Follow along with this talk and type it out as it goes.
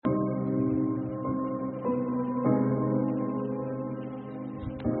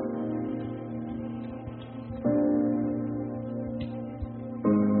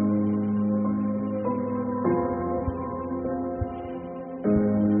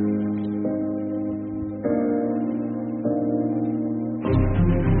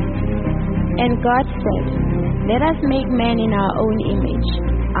And God said, "Let us make man in our own image,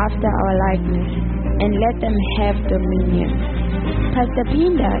 after our likeness, and let them have dominion." Pastor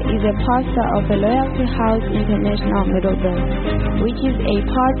Pinda is a pastor of the Loyalty House International Middleburg, which is a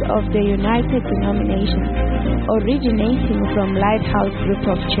part of the United Denominations, originating from Lighthouse Group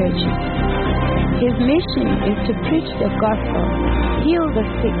of Churches. His mission is to preach the gospel, heal the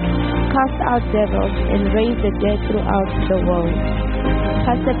sick, cast out devils, and raise the dead throughout the world.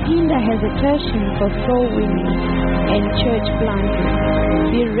 Pastor Pinda has a passion for soul winning and church planting.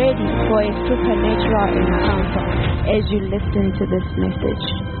 Be ready for a supernatural encounter as you listen to this message.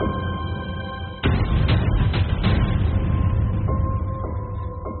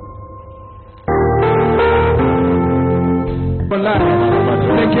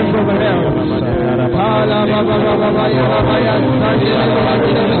 Thank you for the help.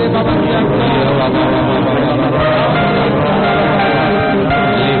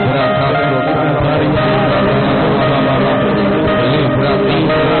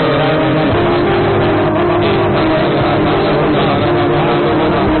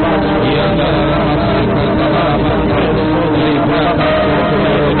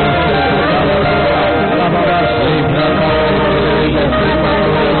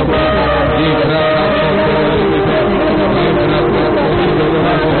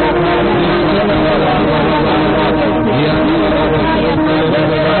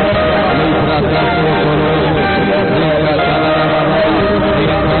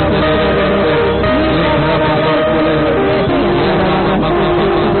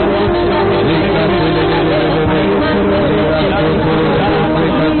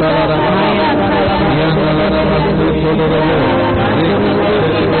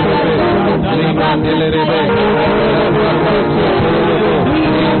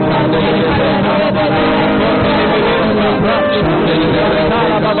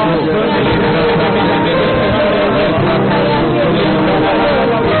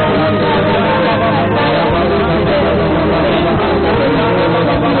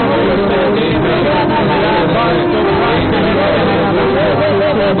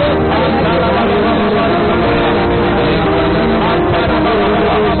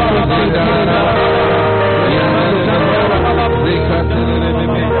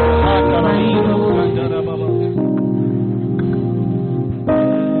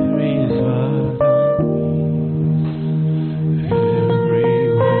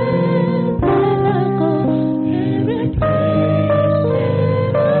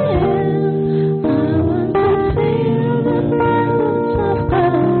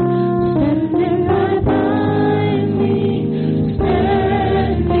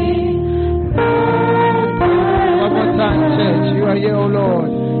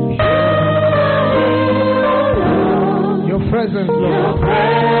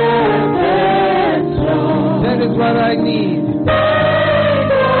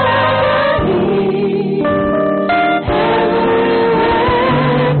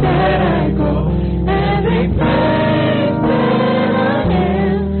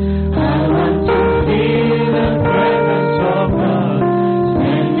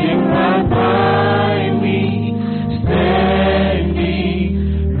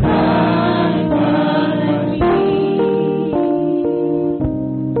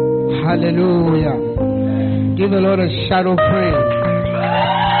 Hallelujah. Give the Lord a shout of praise.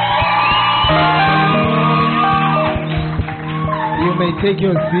 You may take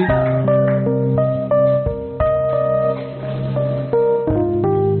your seat.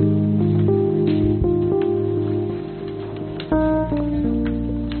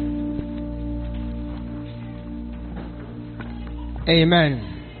 Amen.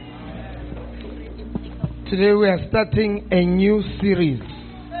 Today we are starting a new series.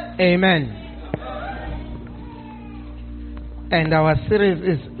 Amen. And our series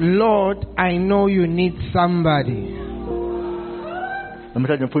is Lord, I know you need somebody.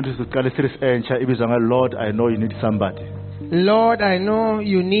 Lord, I know you need somebody. Lord, I know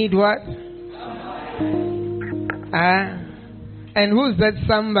you need what? And who's that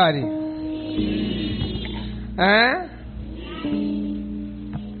somebody?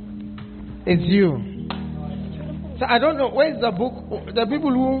 It's you. So I don't know, where's the book? The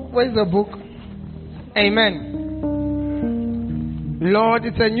people where's the book? Amen. Lord,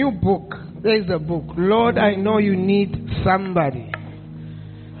 it's a new book. There's the book. Lord, I know you need somebody.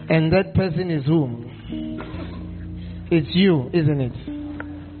 And that person is who? It's you, isn't it?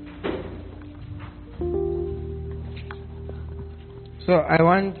 So I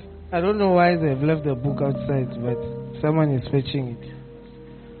don't know why they've left the book outside, but someone is fetching it.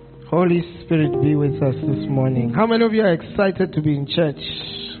 Holy Spirit, be with us this morning. How many of you are excited to be in church?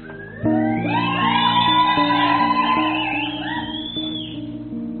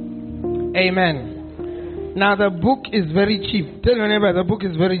 Amen. Now the book is very cheap. Tell your neighbor the book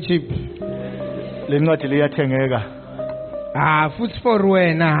is very cheap. Futhi for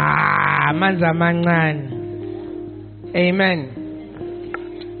wena. Manza mancane. Amen.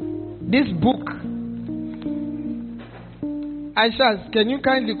 This book, Aishas, can you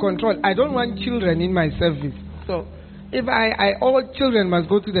kindly control? I don't want children in my service. So if all children must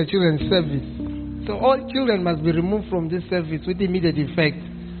go to the children's service. So all children must be removed from this service with immediate effect.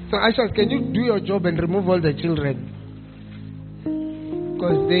 So Aishas, can you do your job and remove all the children?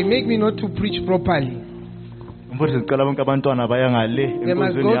 Because they make me not to preach properly. They must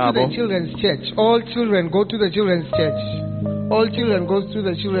go to the children's church. All children go to the children's church. All children go to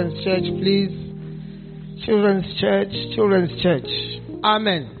the children's church, please. Children's church.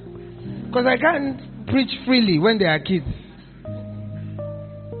 Amen. Because I can't preach freely when they are kids.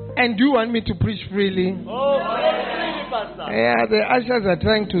 And do you want me to preach freely? Yeah, the ushers are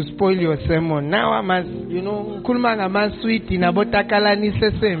trying to spoil your sermon. Now I must, kulmanga masweet inabotakala ni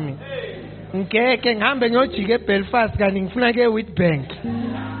sesemi. Nkeke ngambe nyochike Belfast kani ngifuna ke Witbank.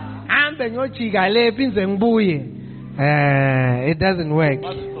 Ngambe nyochika le pinze ngibuye. It doesn't work.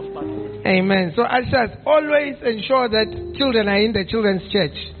 Amen. So ushers, always ensure that children are in the children's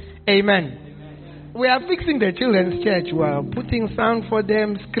church. Amen. We are fixing the children's church. We are putting sound for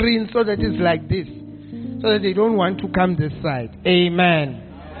them, screens so that it's like this. So that they don't want to come this side. Amen.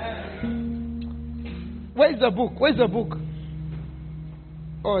 Where's the book?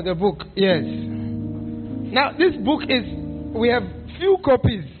 Oh, the book. Yes. Now, this book we have few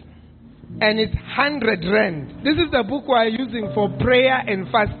copies. And it's 100 rand. This is the book we are using for prayer and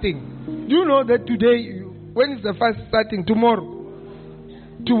fasting. Do you know that today, when is the fast starting? Tomorrow.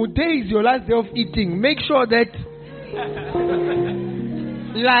 Today is your last day of eating. Make sure that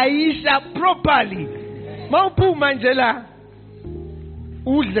Laisha properly. Maupu Manjela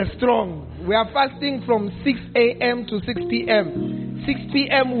Udle strong. We are fasting from 6 a.m. to 6 p.m. 6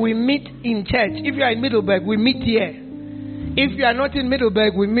 p.m. we meet in church. If you are in Middleburg, we meet here. If you are not in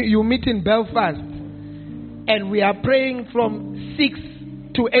Middleburg, you meet in Belfast. And we are praying from 6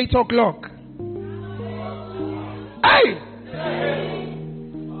 to 8 o'clock. Aye!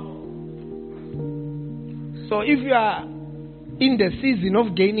 So if you are in the season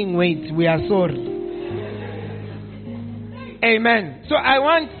of gaining weight, we are sorry. Amen. So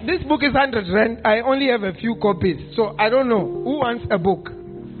this book is 100 rand. I only have a few copies. So I don't know. Who wants a book?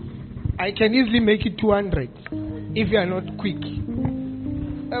 I can easily make it 200 if you are not quick.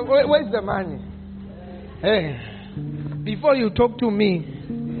 Where's the money? Hey, before you talk to me,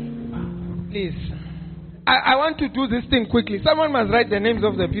 please. I want to do this thing quickly. Someone must write the names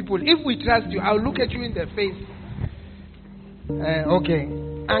of the people. If we trust you, I'll look at you in the face. Okay.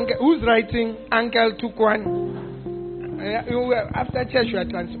 Who's writing? Uncle took one. After church, you are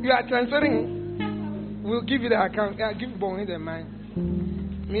transferring. We'll give you the account. Give Bongi the man.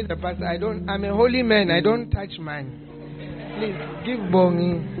 Me the pastor. I'm a holy man. I don't touch man. Please give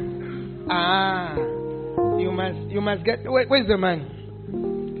Bongi. You must get. Where's the man?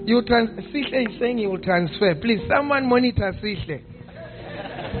 Sishle is saying he will transfer. Please, someone monitor Sishle.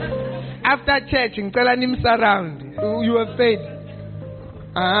 After church, in him surround. You have paid.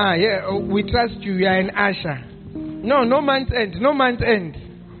 Yeah. We trust you. You are an usher. No month end.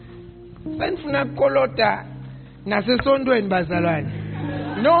 Senfuna kolota nasesondo en bazalwane.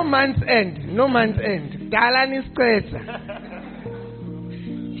 No month end. Dalani stressa.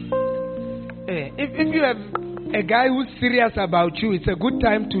 If you have a guy who's serious about you, it's a good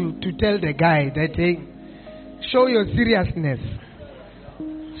time to tell the guy that, hey, show your seriousness.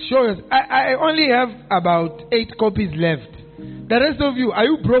 I only have about 8 copies left. The rest of you, are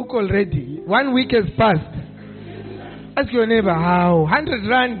you broke already? 1 week has passed. Ask your neighbor, how? 100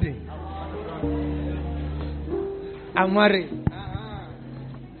 rand. I'm worried.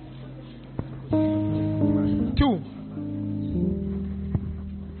 2.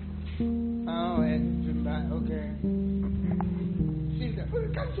 Oh, okay.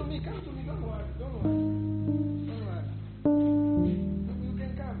 Come to me. Don't worry. You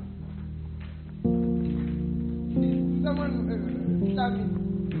can come. Someone start me.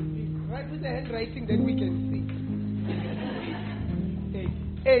 Write with the handwriting that we can see.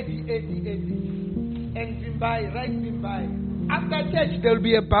 80. And Zimbai, right Zimbai. After church, there will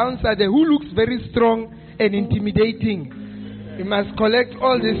be a bouncer there who looks very strong and intimidating. He must collect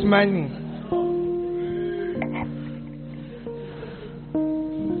all this money.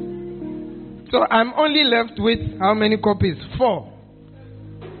 So I'm only left with how many copies? 4.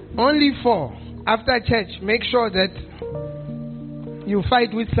 Only 4. After church, make sure that you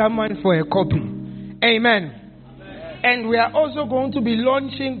fight with someone for a copy. Amen. And we are also going to be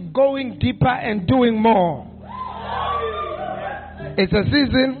launching Going Deeper and Doing More. It's a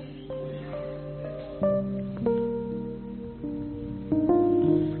season.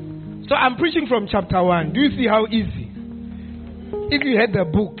 So I'm preaching from chapter 1. Do you see how easy? If you had the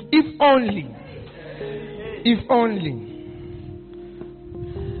book, if only.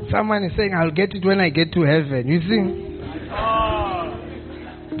 Someone is saying, I'll get it when I get to heaven. You see?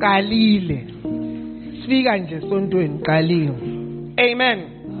 Kalile. Sifika nje sontweni kalile. Amen.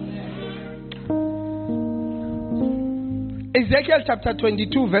 Ezekiel chapter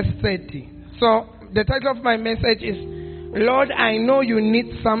 22 verse 30. So the title of my message is Lord, I know you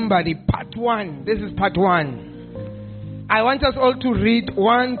need somebody. Part 1. This is part 1. I want us all to read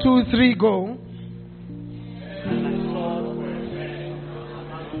 1, 2, 3, go.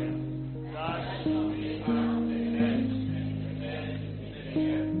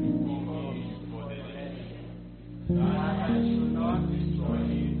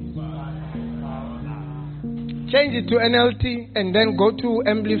 Change it to NLT and then go to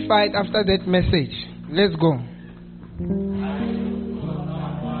Amplified after that message. Let's go.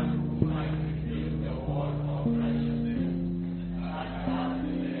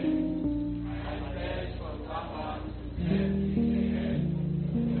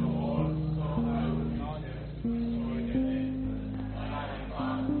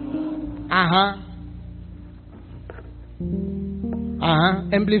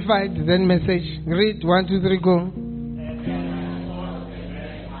 Amplified, then message. Read 1, 2, 3, go.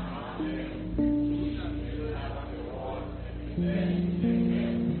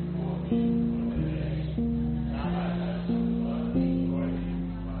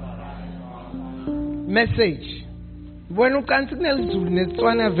 Message. When you can't it's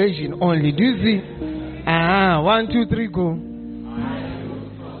one version only. Do you see? 1, 2, 3, go.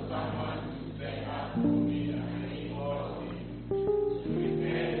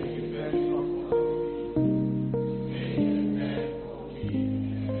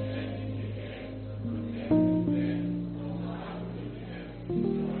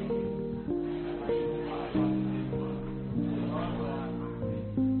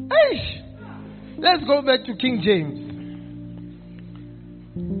 Let's go back to King James.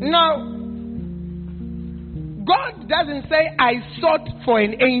 Now, God doesn't say, I sought for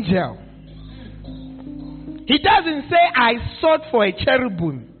an angel. He doesn't say, I sought for a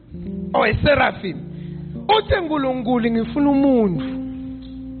cherubim or a seraphim.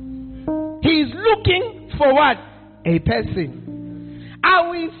 He is looking for what? A person. Are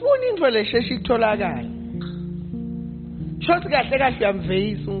we fooling for the Sheshi Tolagai?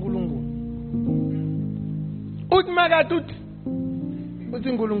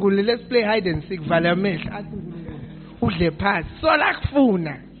 Let's play hide and seek. So like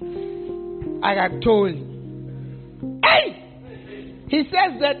funa. I got told. Hey! He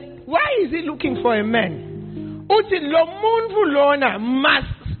says that why is he looking for a man? Must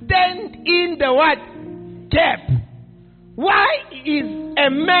stand in the what? Gap. Why is a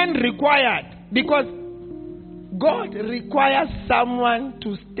man required? Because God requires someone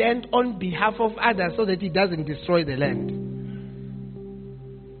to stand on behalf of others so that he doesn't destroy the land.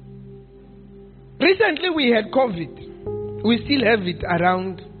 Recently we had COVID. We still have it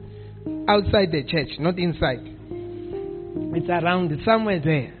around outside the church, not inside. It's around somewhere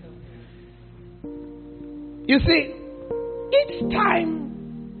there. You see, each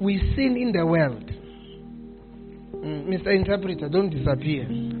time we sin in the world, Mr. Interpreter, don't disappear.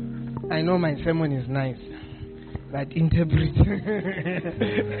 I know my sermon is nice. But interpret.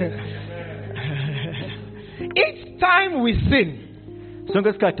 Each time we sin,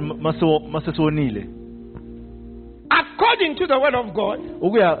 according to the word of God,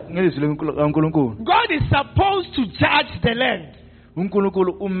 God is supposed to judge the land.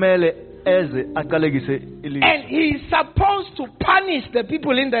 And he is supposed to punish the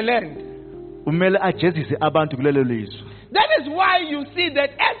people in the land. That is why you see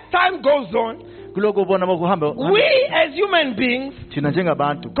that as time goes on, we as human beings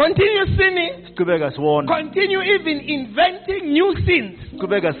continue sinning, continue even inventing new sins.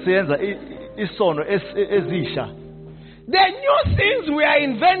 The new sins we are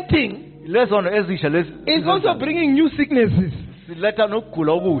inventing is also bringing new sicknesses.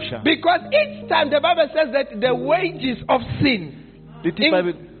 Because each time the Bible says that the wages of sin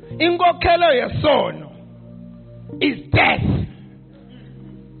is death.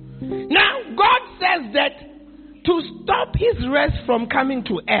 Now, God says that to stop his rest from coming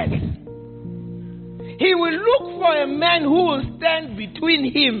to earth, he will look for a man who will stand between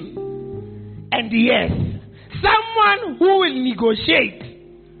him and the earth. Someone who will negotiate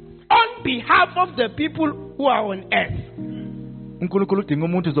on behalf of the people who are on earth. uNkulunkulu udinga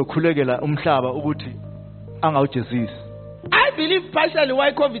umuntu ozokhulekela umhlaba ukuthi angawujezisi. I believe partially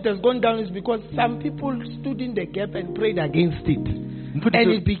why COVID has gone down is because some people stood in the gap and prayed against it.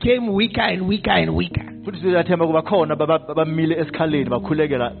 And it became weaker and weaker and weaker. Futhi siyathemba kuba khona abamile esikhaleni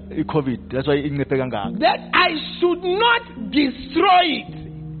bakhulekela iCovid. That's why inciphe kangaka. That I should not destroy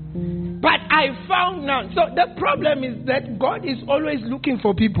it. But I found now. So the problem is that God is always looking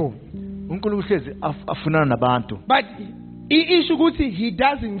for people. uNkulunkulu uhlezi afunana nabantu. But he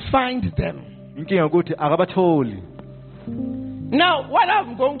doesn't find them. Inkinga ukuthi akabatholi. Now, what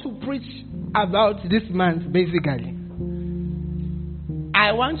I'm going to preach about this month, basically,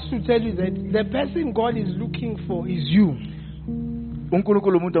 I want to tell you that the person God is looking for is you.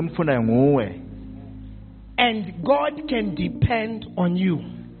 uNkulunkulu umuntu amfunayo nguwe. And God can depend on you.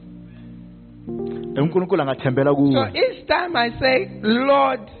 uNkulunkulu angathembela kuwe. So each time I say,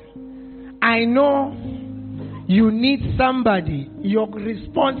 Lord, I know you need somebody, your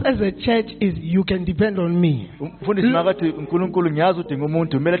response as a church is, you can depend on me. Mfundisi makathi uNkulunkulu ngiyazi udinga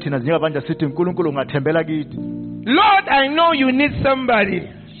umuntu kumele thina njengabanje sithi uNkulunkulu ungathembela kithi. Lord, I know you need somebody.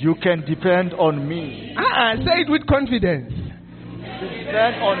 You can depend on me. Say it with confidence.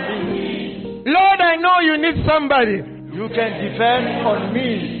 Depend on me. Lord, I know you need somebody. You can depend on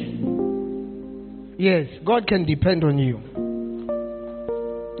me. Yes, God can depend on you.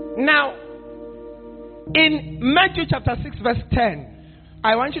 Now, in Matthew chapter 6 verse 10,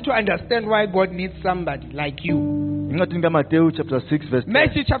 I want you to understand why God needs somebody like you. Matthew chapter 6 verse 10.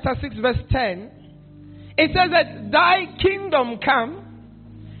 Matthew chapter 6 verse 10. It says that thy kingdom come,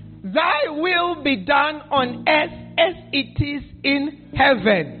 thy will be done on earth as it is in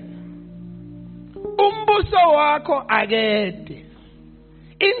heaven. Umbuso wako agede.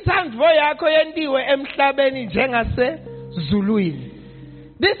 Intandvo yakho yendiwe emhlabeni njengase zulwini.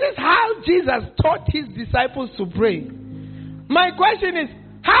 This is how Jesus taught his disciples to pray. My question is,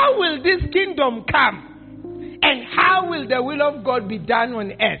 how will this kingdom come? And how will the will of God be done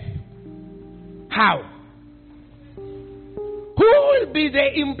on earth? How? Who will be the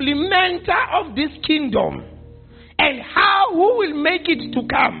implementer of this kingdom? And who will make it to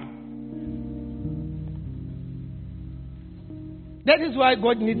come? That is why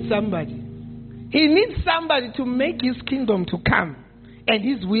God needs somebody. He needs somebody to make his kingdom to come and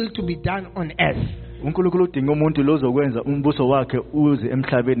his will to be done on earth. uNkulunkulu udinga umuntu lozokwenza umbuso wakhe uze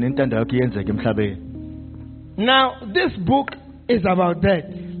emhlabeni nentando yakhe yenzeke emhlabeni. Now, this book is about that.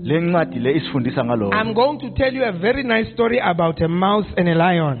 Le ncwadi le isifundisa ngalokho. I'm going to tell you a very nice story about a mouse and a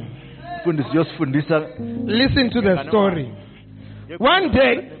lion. Mfundisi yosifundisa. Listen to the story. One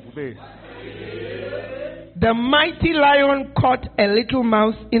day, the mighty lion caught a little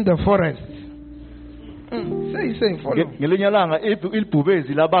mouse in the forest. Say, follow. Ngelinye langa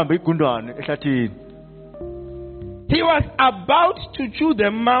ilibhubezi labamba igundwane ehlathini. He was about to chew the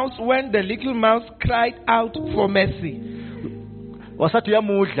mouse when the little mouse cried out for mercy. Wasathi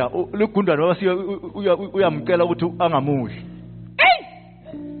uyamudla ligundwane wasiya uyamcela ukuthi angamudli. Hey!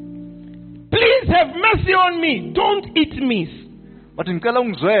 Please have mercy on me. Don't eat me. Wathi ngicela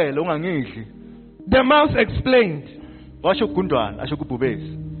ungizwele ungangidli. The mouse explained. Washo ugundwane asho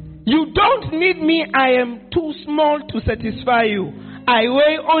kubhubezi. You don't need me. I am too small to satisfy you. I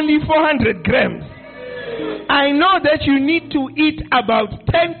weigh only 400 grams. I know that you need to eat about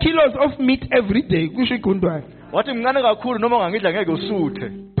 10 kilos of meat every day. Wathi mncane kakhulu noma ungangidla ngeke usuthe.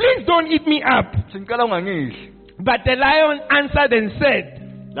 Please don't eat me up. Ngicela ungangidli. But the lion answered and said,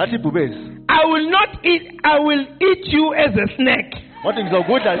 Lathi ibhubezi. I will not eat. I will eat you as a snack. Wathi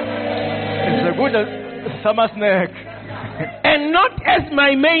ngizokudla sama snack. And not as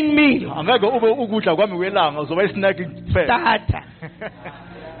my main meal. Angeke ube ukudla kwami welanga uzoba isnack kuphela.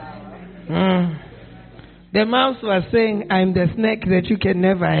 The mouse was saying, I'm the snack that you can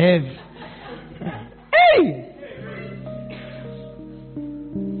never have. Hey!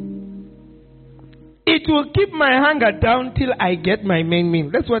 It will keep my hunger down till I get my main meal.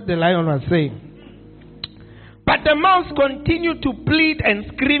 That's what the lion was saying. But the mouse continued to plead and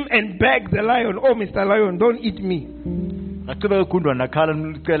scream and beg the lion, oh, Mr. Lion, don't eat me.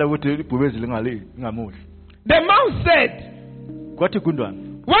 The mouse said,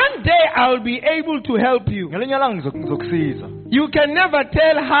 one day I'll be able to help you. You can never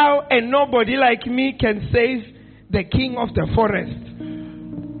tell how a nobody like me can save the king of the forest.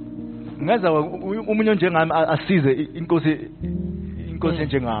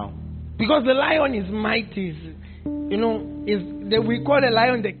 Because the lion is mighty. You know, we call the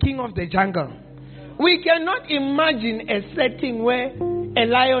lion the king of the jungle. We cannot imagine a setting where a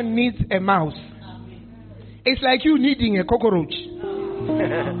lion needs a mouse. It's like you needing a cockroach.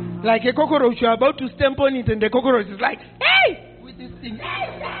 Like a cockroach, you're about to stamp on it, and the cockroach is like, hey! With this thing.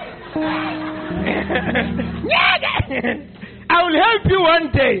 I will help you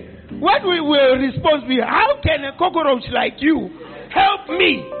one day. What will response be? How can a cockroach like you help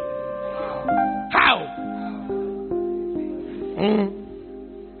me? How?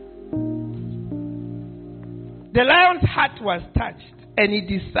 The lion's heart was touched, and he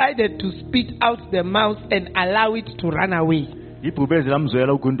decided to spit out the mouse and allow it to run away.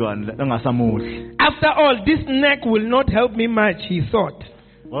 After all, this neck will not help me much, he thought.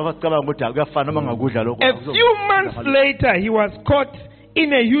 A few months later, he was caught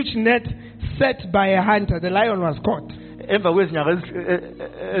in a huge net set by a hunter. The lion was caught.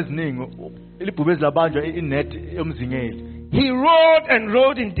 He roared and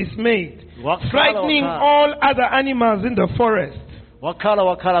roared in dismay, frightening all other animals in the forest.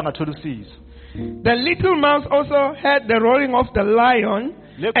 The little mouse also heard the roaring of the lion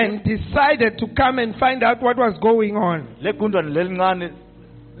and decided to come and find out what was going on.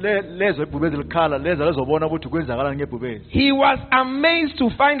 He was amazed to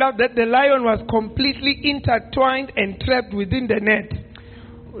find out that the lion was completely intertwined and trapped within the net.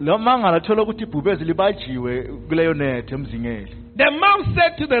 The mouse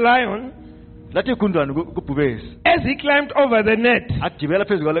said to the lion, as he climbed over the net,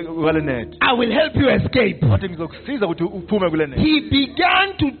 I will help you escape. He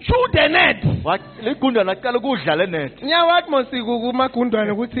began to chew the net.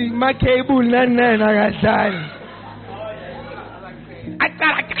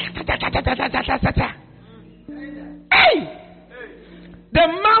 Hey! The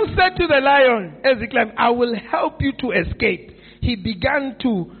mouse said to the lion as he climbed, I will help you to escape. He began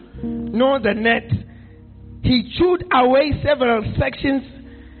to gnaw the net. He chewed away several sections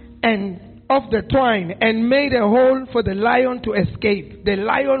of the twine and made a hole for the lion to escape. The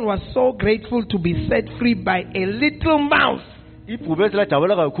lion was so grateful to be set free by a little mouse. He was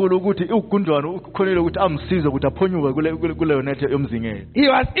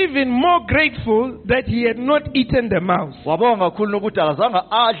even more grateful that he had not eaten the mouse.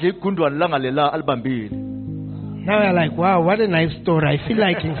 Now you're like, wow, what a nice story. I feel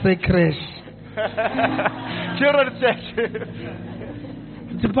like in say crash.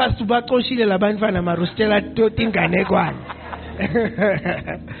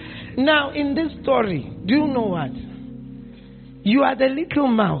 Now in this story, do you know what? You are the little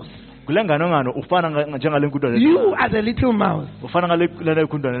mouse. You are the little mouse.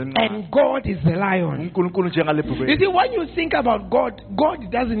 And God is the lion. You see, when you think about God, God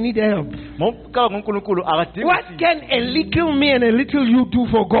doesn't need help. What can a little me and a little you do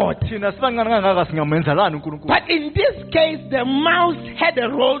for God? But in this case, the mouse had a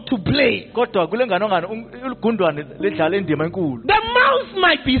role to play. The mouse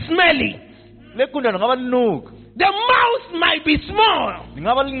might be smelly. The mouse might be small. The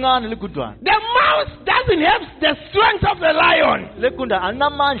mouse doesn't have the strength of the lion.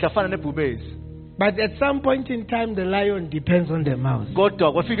 But at some point in time, the lion depends on the mouse.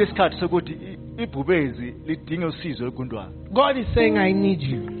 God is saying, I need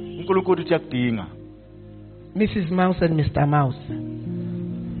you. Mrs. Mouse and Mr. Mouse,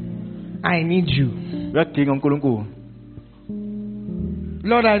 I need you.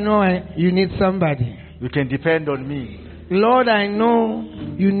 Lord, I know you need somebody. You can depend on me. Lord, I know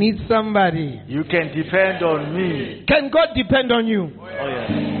you need somebody. You can depend on me. Can God depend on you? Oh,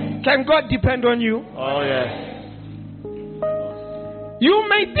 yes. Can God depend on you? Oh, yes. You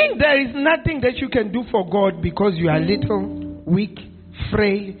may think there is nothing that you can do for God because you are little, weak,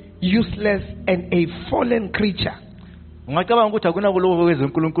 frail, useless, and a fallen creature. One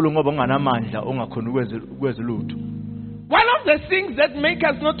of the things that make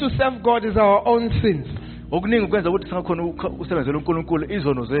us not to serve God is our own sins. You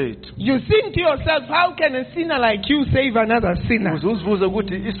think to yourself, how can a sinner like you save another sinner?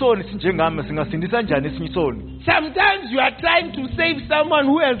 Sometimes you are trying to save someone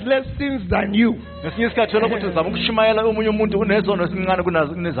who has less sins than you.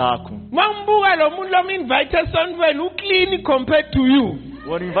 Compared to you.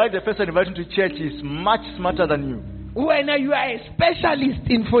 When you invite the person inviting to church, is much smarter than you. When you are a specialist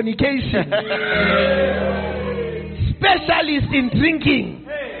in fornication, specialist in drinking,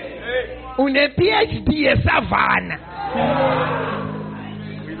 on a PhD a savannah.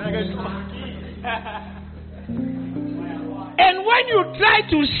 And when you try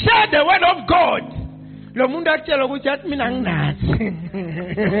to share the word of God,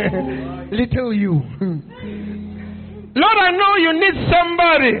 little you. Lord, I know you need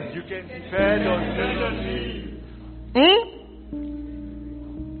somebody. You can depend on me.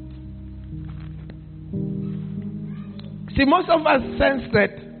 See, most of us sense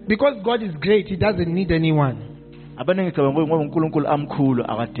that because God is great, He doesn't need anyone. Abaningi cabanga ngoba uNkulunkulu amkhulu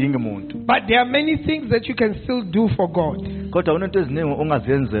akadingi umuntu. But there are many things that you can still do for God. Kodwa unento eziningi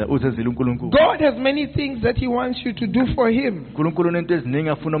ongazenza uzenzile uNkulunkulu. God has many things that He wants you to do for Him. uNkulunkulu unento eziningi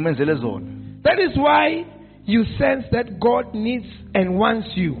afuna umenzele zona. That is why you sense that God needs and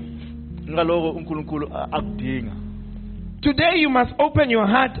wants you. Ngaloko uNkulunkulu akudinga. Today you must open your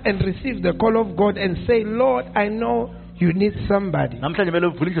heart and receive the call of God and say, Lord, I know you need somebody. Namhlanje mele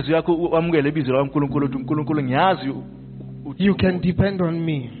uvule inhliziyo yakho uamukele ibizo laNkulunkulu uthi uNkulunkulu ngiyazi you can depend on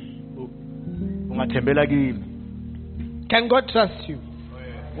me. ungathembela kimi. Can God trust you?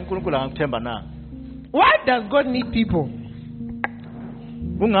 uNkulunkulu angakuthemba na? Why does God need people?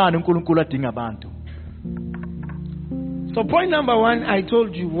 Ungani uNkulunkulu adinga abantu? So point number 1, I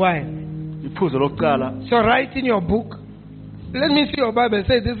told you why. Iphuzo lokuqala. So write in your book. Let me see your Bible.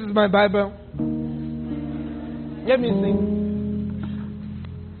 Say, this is my Bible. Let me sing.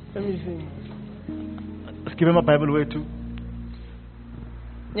 Let me sing. Sikibe amaBhayibheli wethu.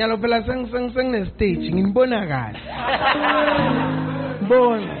 Nyalo phela seng ne stage ngimbona kahle.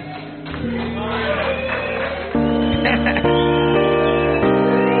 Bon.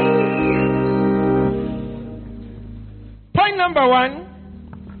 Point number 1.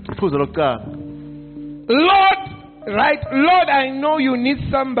 Iphuzo lokuqala. Lord, right? Lord, I know you need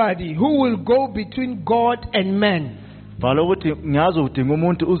somebody who will go between God and man. Vala ukuthi ngiyazi udinga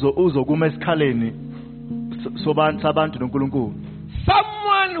umuntu uzokuma esikhaleni sabantu noNkulunkulu.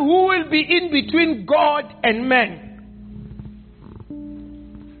 Someone who will be in between God and man.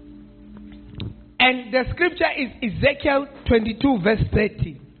 And the scripture is Ezekiel 22 verse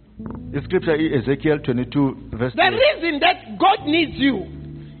 30. The scripture is Ezekiel 22 verse 30. The reason that God needs you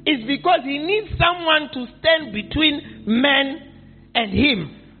is because He needs someone to stand between man and Him.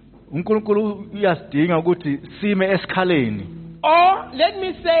 uNkulunkulu uyasidinga ukuthi sime esikhaleni. Or let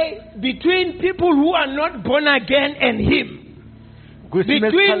me say, between people who are not born again and Him.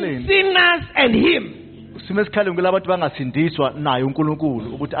 Between sinners and Him. Sime esikhaleni kulabantu bangasindiswa naye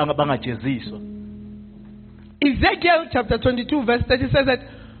uNkulunkulu ukuthi bangajeziswa. Ezekiel chapter 22 verse 30 says that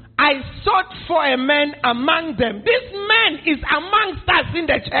I sought for a man among them. This man is amongst us in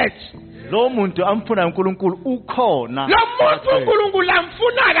the church. Lo muntu amfuna uNkulunkulu ukhona. Lo muntu uNkulunkulu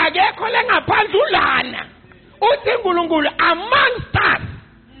amfuna akekho lengaphandlulana. Uthi uNkulunkulu amongst us.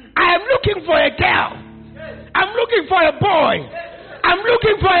 I am looking for a girl. I'm looking for a boy. I'm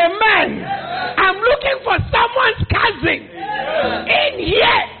looking for a man. I'm looking for someone's cousin. In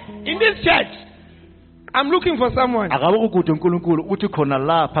here, in this church. I'm looking for someone. And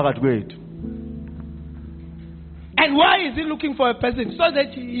why is he looking for a person? So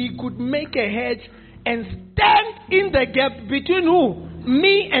that he could make a hedge and stand in the gap between who?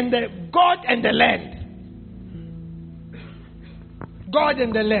 Me and the God and the land. God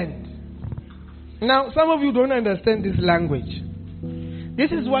and the land. Now, some of you don't understand this language.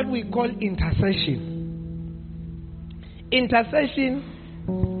 This is what we call intercession. Intercession,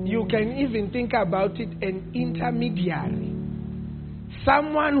 you can even think about it, an intermediary.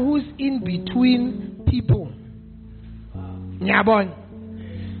 Someone who's in between people. Nyabon.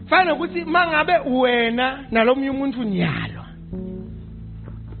 Fana kuti mangabe uwena nalomunye umuntu nyalo.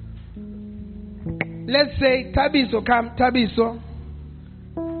 Let's say Tabiso come, Tabiso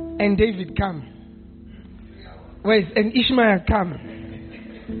and David come. Wait, and Ishmael come.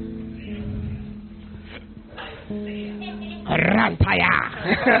 Rampaya.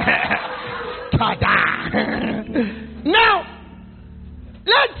 Tada. Now,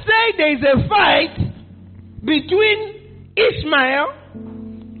 let's say there's a fight between Ishmael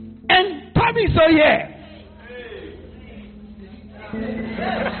and Tabiso here.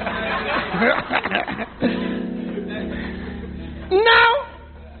 Now,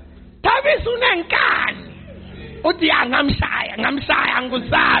 Tabiso nankani. Uti angamshaya,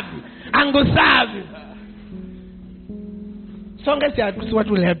 angusabi. So let's see what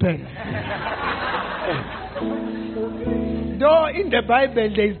will happen. Though in the Bible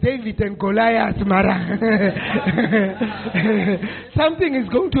there is David and Goliath, Mara. Something is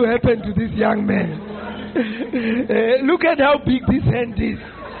going to happen to this young man. Look at how big this hand is.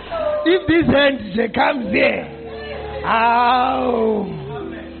 If this hand comes here, how?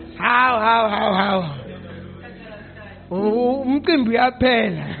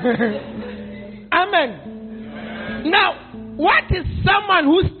 Amen. Now, what is someone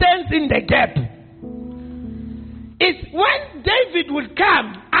who stands in the gap? It's when David would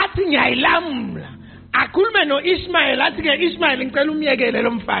come, athi ngiyailamla. Akhulume no Ishmael, athi Ishmael ngicela umyekele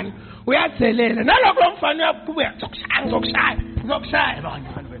lo mfana. Uyathelela. Nalokho lo mfana uyakubuya zokushaya.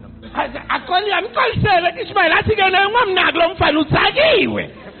 Akhona amqalisele Ishmael athi ke ngomnaki lo mfana utsakiwe.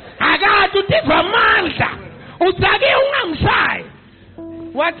 Akathi utiva amandla. Utsakiwe ungamshayi.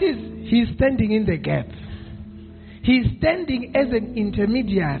 What is he standing in the gap? He is standing as an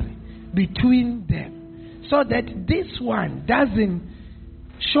intermediary between them, so that this one doesn't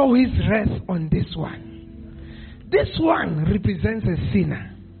show his wrath on this one. This one represents a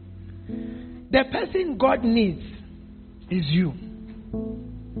sinner. The person God needs is you.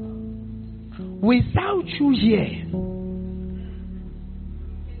 Without you here,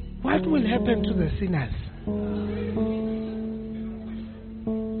 what will happen to the sinners?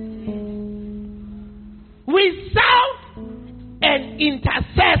 Without an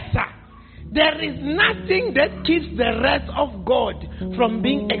intercessor, there is nothing that keeps the wrath of God from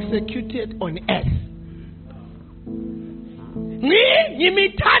being executed on earth.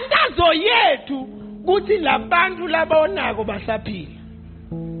 Yimithandazo yethu kuthi labantu labonako basaphila.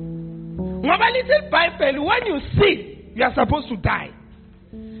 Ngoba little Bible, when you sin, you are supposed to die.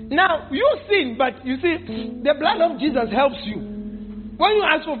 Now, you sin, but you see, the blood of Jesus helps you. When you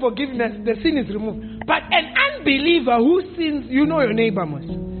ask for forgiveness, the sin is removed. But an unbeliever who sins, you know your neighbor must.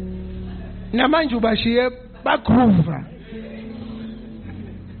 Namanju bashiye bakruva.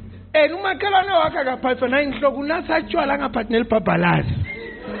 Umakelwane wakhe akaphathwa na inhloko unasatshwala ngaphathneli babhalazi.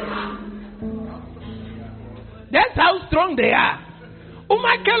 That's how strong they are.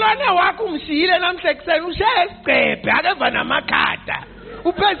 Umakelwane wakhe umshiyile namhla ekseni ushaye isicephe akeva namakhada.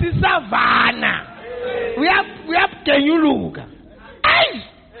 Uphesa isavana. Uyabugenyuluka.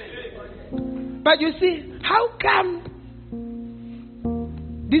 But you see, how come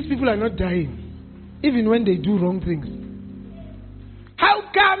these people are not dying, even when they do wrong things? How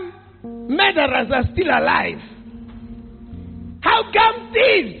come murderers are still alive? How come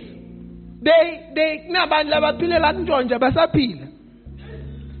thieves?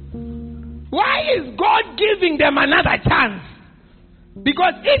 Why is God giving them another chance?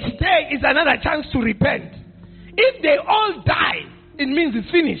 Because each day is another chance to repent. If they all die, it means it's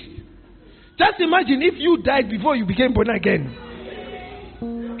finished. Just imagine if you died before you became born again.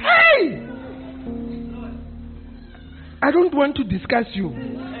 Hey! I don't want to discuss you.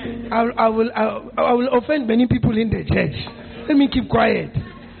 I will offend many people in the church. Let me keep quiet.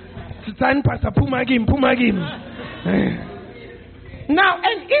 Pastor Pumagim. Now,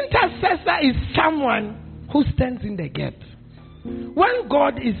 an intercessor is someone who stands in the gap. When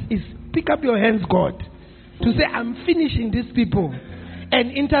God is pick up your hands, God, to say, I'm finishing these people. An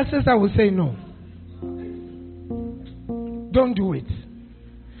intercessor will say, no. Don't do it.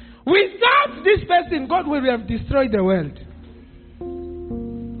 Without this person, God will have destroyed the world.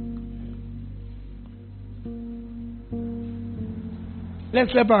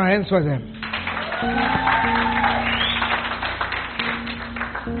 Let's clap our hands for them.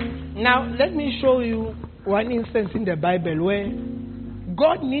 Now, let me show you one instance in the Bible where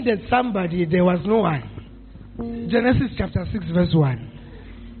God needed somebody, there was no one. Genesis chapter 6 verse 1.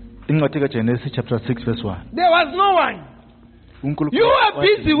 Genesis chapter 6 verse 1. There was no one. You were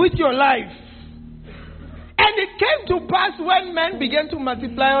busy with your life. And it came to pass when men began to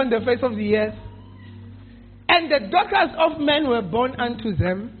multiply on the face of the earth, and the daughters of men were born unto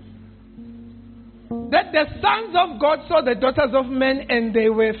them, that the sons of God saw the daughters of men, and they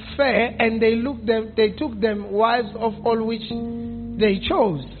were fair, and they took them wives of all which they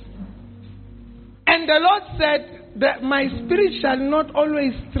chose. And the Lord said that my spirit shall not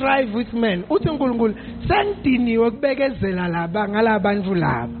always strive with men.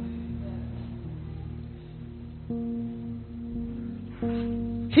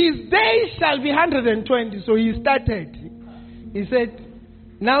 His days shall be 120. So he started. He said,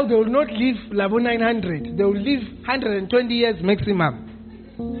 now they will not live 900. They will live 120 years maximum.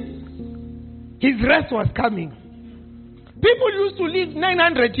 His rest was coming. People used to live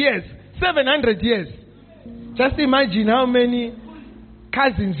 900 years, 700 years. Just imagine how many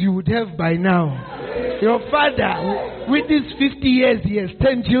cousins you would have by now. Your father, with his 50 years, he has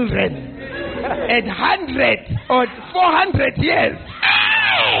 10 children. At 100 or 400 years.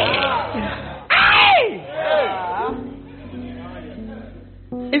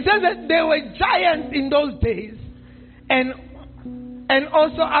 It says that there were giants in those days. And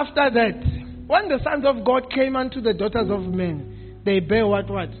also after that, when the sons of God came unto the daughters of men, they bear what?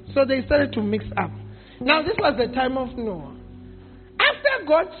 So they started to mix up. Now this was the time of Noah. After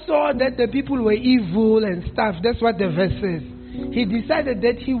God saw that the people were evil and stuff, that's what the verse says. He decided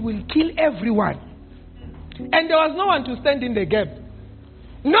that he will kill everyone. And there was no one to stand in the gap.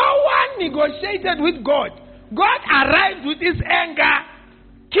 No one negotiated with God. God arrived with his anger,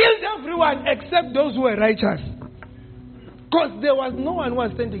 killed everyone except those who were righteous. Because there was no one who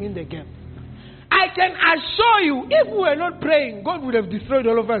was standing in the gap. I can assure you, if we were not praying, God would have destroyed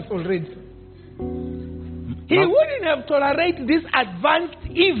all of us already. He wouldn't have tolerated this advanced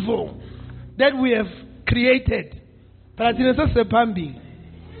evil that we have created. But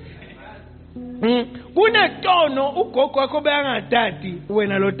kunetono ugogo wakho beyangatati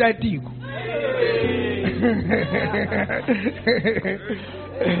wena lo tatiko.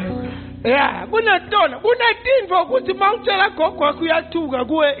 Yeah, kunetono kunetinto ukuthi mawutshela gogo wakho uyathuka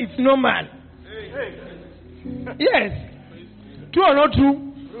kuwe it's normal. Yes. True or not true?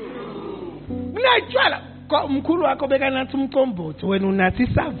 Kunatshwala umkhulu wakho bekanathi umqombothi wena unathi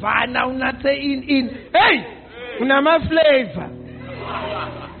savana unathe in. Hey! Unama flavor.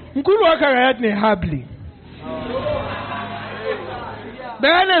 Mkhulu wakho akayathi nehabli.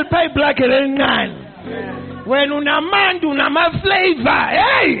 Bekana liphaya black elincane. Wena unamandu unama flavor.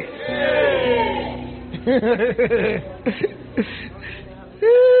 Hey!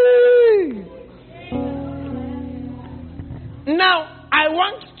 Now, I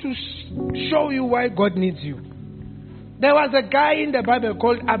want to show you why God needs you. There was a guy in the Bible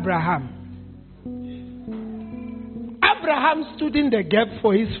called Abraham. Abraham stood in the gap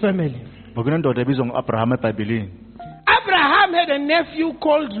for his family. Abraham had a nephew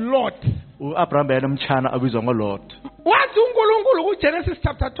called Lot. What Genesis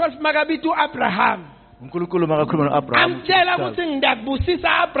chapter 12 magabitu Abraham. I'm telling you that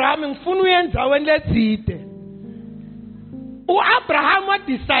busisa Abraham ngifuna uyenza wenlezide. Abraham what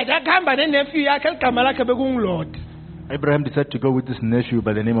decided akahamba nenephew yakhe igama lakhe bekunguLot. Abraham decided to go with this nephew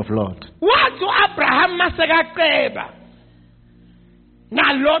by the name of Lot. What Abraham masekaqeba.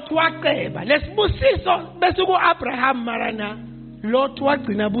 Na Lot waqeba. Lesibusiso bese ku Abraham marana Lot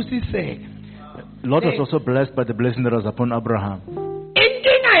wagcina busiseka. Lot was also blessed by the blessing that was upon Abraham.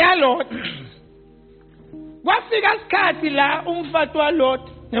 Inkinga ya Lot. Wafika isikhathi la umfati wa Lot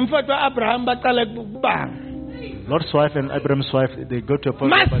nomfati wa Abraham baqala ukubanga. Lot's wife and Abraham's wife, they go to a point.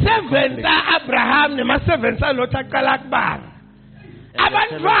 Ma-servants Abraham nema-servants Lot aqala ukubanga.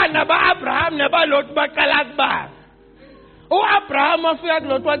 Abantwana ba-Abraham neba-Lot baqala ukubanga. U-Abraham wafika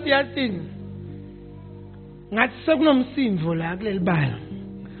kuLot wathi yathini? Ngathi sekunomsindvo la kuleli bala.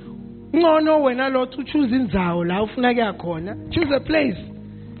 Ngono wena Lot uchoose indzawo la ufuna kuya khona. Choose a place.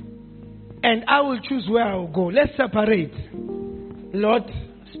 And I will choose where I will go. Let's separate. Lot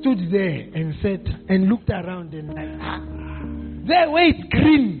stood there and said, and looked around and like, there where it's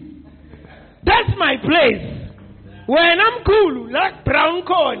green. That's my place. When I'm cool, like brown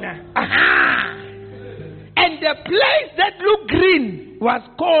corner. Aha! And the place that looked green was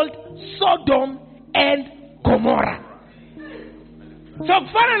called Sodom and Gomorrah. So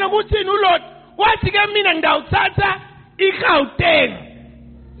kufana nokuthi uLot wathi ke mina ngidawuthatha iGauteng.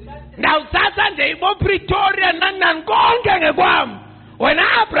 Ndawuthatha nje ibo Pretoria nanani konke ngekwami. Wena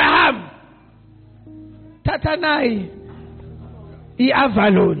Abraham thatha nayi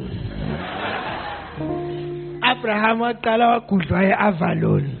iAvalon. Abraham waqala wagudlwa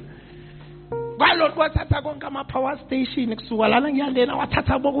eAvalon. Kwalot wathatha konke ama power station kusuka lana ngiyalena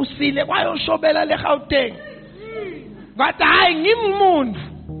wathatha bokusile kwayoshobela leGauteng. But hayi ngimuntu.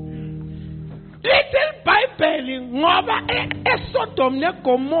 Little Bible ngoba eSodom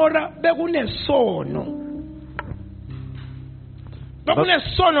neGomorrah bekunesono. The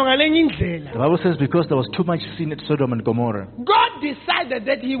Bible says because there was too much sin at Sodom and Gomorrah. God decided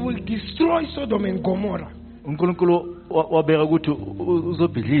that He will destroy Sodom and Gomorrah.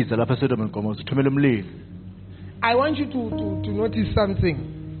 I want you to notice something,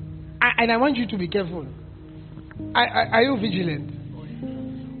 and I want you to be careful. Are you vigilant?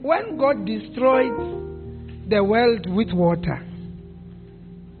 When God destroyed the world with water,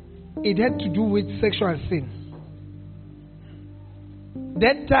 it had to do with sexual sin.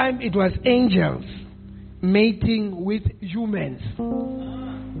 That time it was angels mating with humans.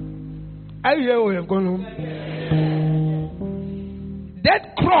 Are you here or have gone home?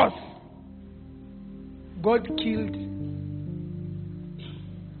 That cross, God killed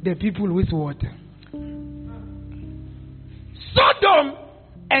the people with water. Sodom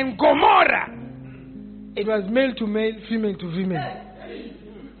and Gomorrah, it was male to male, female to female.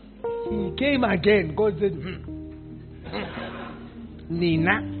 He came again. God said,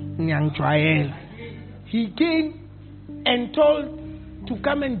 Nina Nyangchwael. He came and told to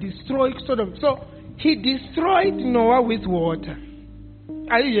come and destroy Sodom. So he destroyed Noah with water.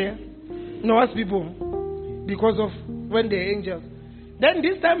 Are you here? Noah's people. Because of when the angels. Then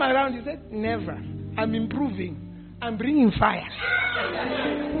this time around he said, never. I'm improving. I'm bringing fire.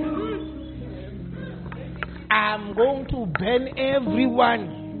 I'm going to burn everyone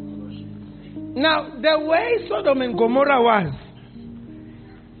Now, the way Sodom and Gomorrah was,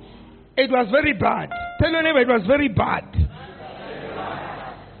 it was very bad. Tell your neighbor, it was very bad.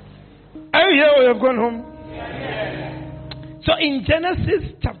 Are you here or you have gone home? So in Genesis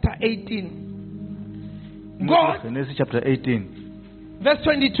chapter 18, God, Genesis chapter 18, verse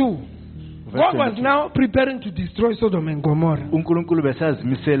 22, God was now preparing to destroy Sodom and Gomorrah. uNkulunkulu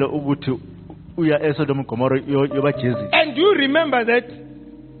besazimisela ukuthi uya eSodom and Gomorrah yobajezisa. And do you remember that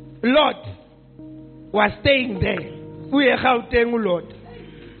Lot was staying there? Uye Gauteng uLot.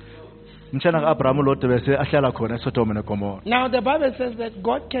 Mshana kaAbraham uLot bese ahlala khona eSodom and Gomorrah. Now the Bible says that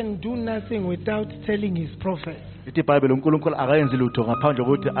God can do nothing without telling his prophets. Ithi iBhayibheli uNkulunkulu akayenzi lutho ngaphandle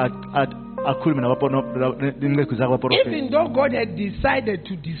kokuthi akhulume ninceku zakwaprofeti. Even though God had decided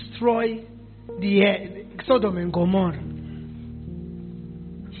to destroy the Sodom and Gomorrah,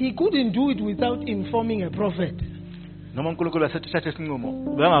 he couldn't do it without informing a prophet. Noma uNkulunkulu asethatha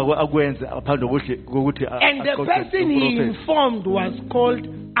isinqumo akwenze ngaphandle kokuthi And the person he informed was called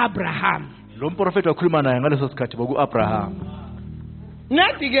Abraham. lo mprofeti wakhuluma naye ngaleso sikhathi bokuAbraham.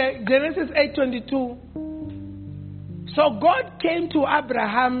 Nathi ke Genesis 8:22. So God came to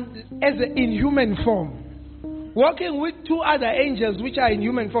Abraham in human form, walking with two other angels which are in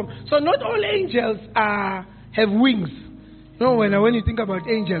human form. So not all angels have wings. No, when you think about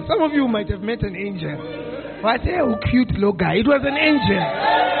angels, some of you might have met an angel. What a cute little guy. It was an angel.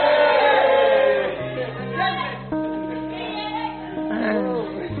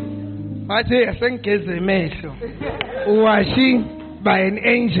 What a washing by an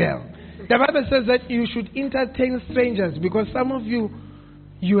angel. The Bible says that you should entertain strangers, because some of you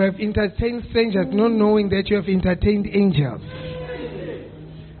have entertained strangers not knowing that you have entertained angels.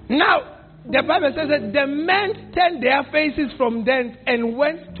 Now, the Bible says that the men turned their faces from thence and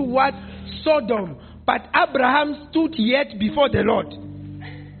went towards Sodom, but Abraham stood yet before the Lord.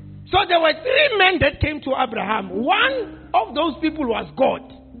 So there were three men that came to Abraham. One of those people was God,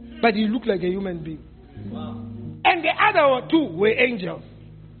 but he looked like a human being. Wow. And the other two were angels.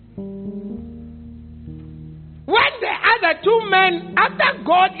 When the other two men, after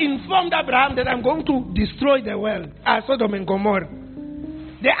God informed Abraham that I'm going to destroy the world, Sodom and Gomorrah,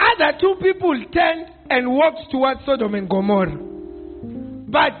 the other two people turned and walked towards Sodom and Gomorrah.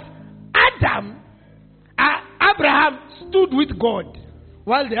 But Abraham stood with God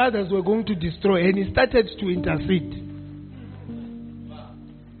while the others were going to destroy, and he started to intercede.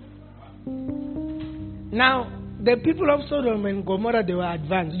 Now, the people of Sodom and Gomorrah, they were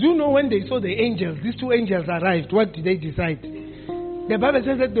advanced. Do you know when they saw the angels, these two angels arrived, what did they decide? The Bible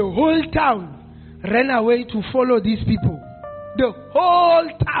says that the whole town ran away to follow these people. The whole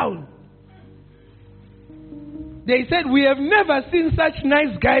town. They said, we have never seen such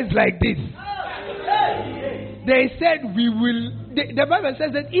nice guys like this. They said, the Bible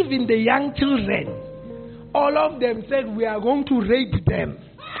says that even the young children, all of them said, we are going to rape them.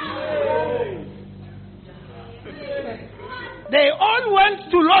 They all went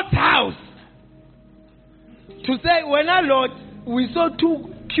to Lot's house to say, when our Lord, we saw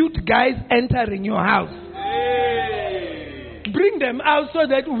two cute guys entering your house. Bring them out so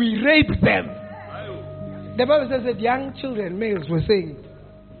that we rape them. The Bible says that young children, males, were saying,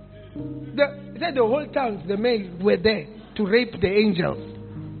 the whole town, the males were there to rape the angels.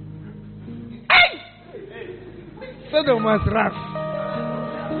 Hey! Sodom was rough.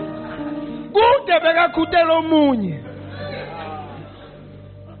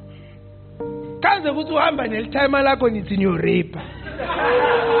 Kaze kuthi uhamba nelithayima lakho nithi niyorepa.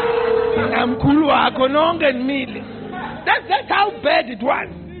 Namkhulu wakho nonke nimile. That's how bad it was.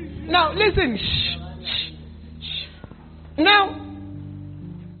 Now listen. Now,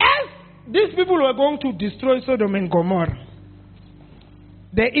 as these people were going to destroy Sodom and Gomorrah,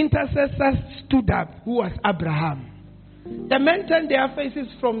 the intercessor stood up, who was Abraham. The men turned their faces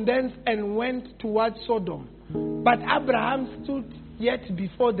from thence and went towards Sodom. But Abraham stood yet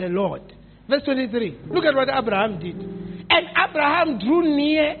before the Lord. Verse 23. Look at what Abraham did. And Abraham drew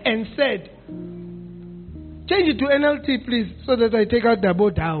near and said, change it to NLT, please, so that I take out the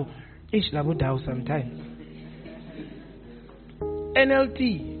bodao. Ish la bodao sometimes.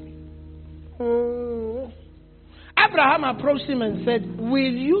 NLT. Abraham approached him and said,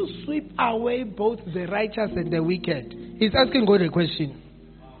 will you sweep away both the righteous and the wicked? He's asking God a question.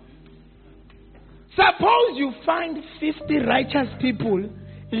 Suppose you find 50 righteous people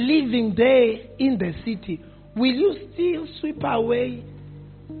living there in the city. Will you still sweep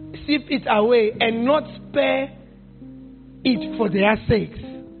it away and not spare it for their sakes?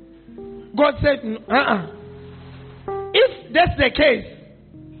 God said, if that's the case,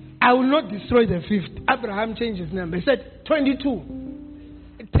 I will not destroy the fifth. Abraham changed his number. He said 22,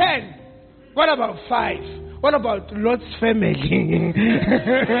 10, What about 5? What about Lot's family?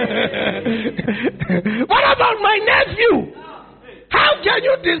 What about my nephew? How can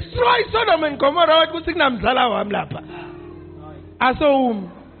you destroy Sodom and Gomorrah?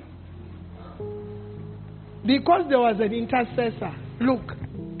 Because there was an intercessor. Look,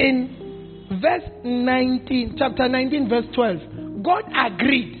 in verse 19, chapter 19, verse 12, God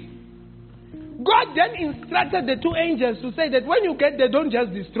agreed. God then instructed the 2 angels to say that when you get there, don't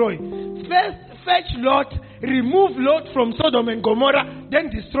just destroy. First, fetch Lot, remove Lot from Sodom and Gomorrah, then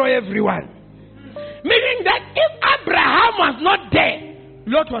destroy everyone. Meaning that if Abraham was not there,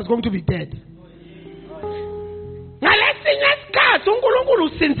 Lot was going to be dead.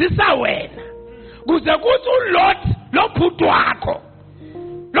 Lot lo phuthu wakho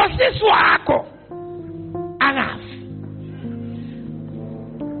lo sisi wakho angafi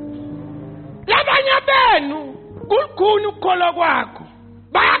labanye benu kukhona ukukholwa kwakho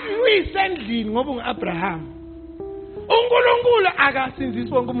bayamwisa endlini ngoba ungu-Abraham. uNkulunkulu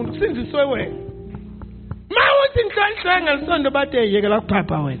akasinzisi wonke umuntu, kusinziswe wena. Mawuthi inhlonhlwe ngelisondo bathe yekela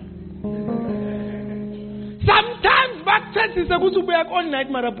kuphapha wena. Sometimes bakuthethise ukuthi ubuya all night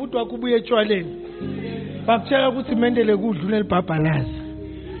mara bhuti wakho ubuye etshwaleni. Bakutshela ukuthi mendele kudlula elibhabhalaza.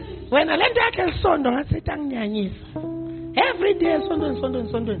 Wena lento yakhe elisondo ngasethi anginyanyisa. Every day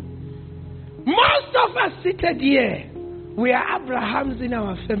esondweni. Most of us seated here, we are Abrahams in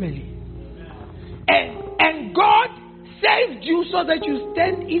our family. And God saved you so that you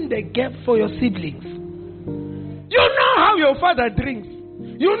stand in the gap for your siblings. You know how your father drinks.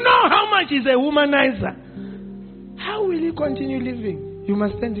 You know how much he's a womanizer. How will you continue living? You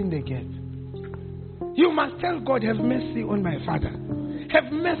must stand in the gap. You must tell God, have mercy on my father.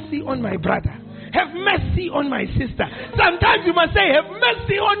 Have mercy on my brother. Have mercy on my sister. Sometimes you must say, have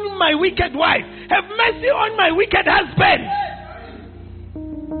mercy on my wicked wife. Have mercy on my wicked husband.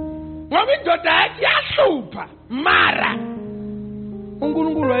 Mara.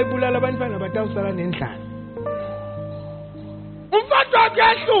 uNkulunkulu wayibulala abantwana batawusala nendlala. Umfati wakhe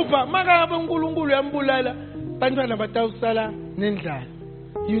yahlupha makabe uNkulunkulu yambulala abantwana batawusala nendlala.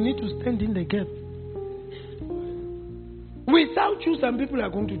 You need to stand in the gap. Without you, some people are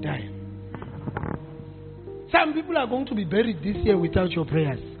going to die. Some people are going to be buried this year without your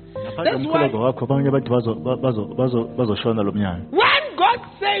prayers. That's why when God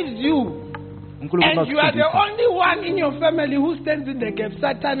saves you, and you are the only one in your family who stands in the gap,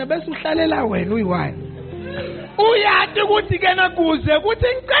 Satan besuhlalela wena uyiwani. Uyathi ukuthi kena kuze ukuthi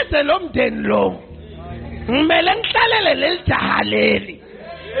ngicede lo mndeni lo. Ngimele ngihlalele leli jaha leli.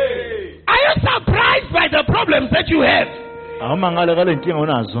 Are you surprised by the problems that you have? Amangale ngale inkinga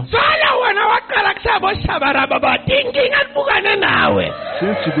onazo. Sala wena waqala kusaba shabaraba badinginga kubukane nawe.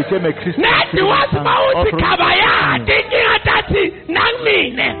 Since you became a Christian. Nathi wathi bawuthi khabaya dinginga tathi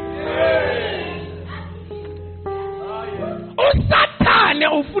nangimine. Usathane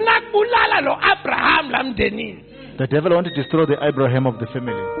ufuna kubulala lo Abraham lamdenini. The devil wanted to destroy the Abraham of the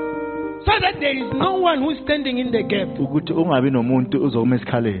family. So that there is no one who is standing in the gap. Ukuthi ungabi nomuntu uzoma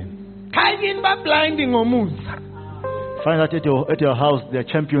esikhaleni. Khayini ba blinding ngomuzi. Find out at your house they are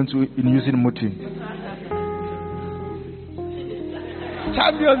champions in using muti.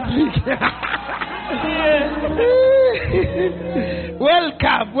 Champions League.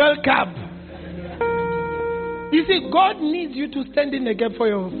 Welcome. You see, God needs you to stand in the gap for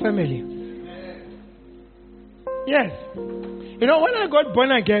your family. Yes. You know, when I got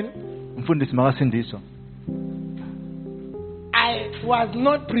born again, I was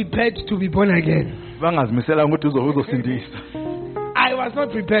not prepared to be born again. I was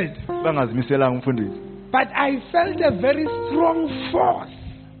not prepared. But I felt a very strong force.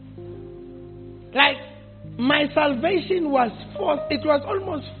 Like my salvation was forced. It was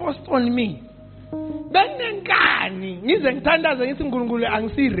almost forced on me.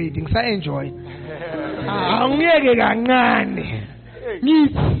 Enjoy.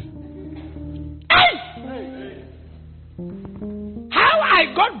 How I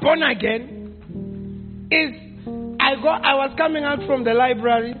got born again is I was coming out from the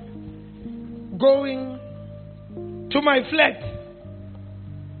library, going to my flat.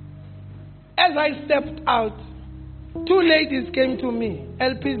 As I stepped out, 2 ladies came to me,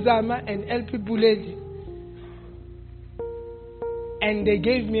 LP Zama and LP Buledi. And they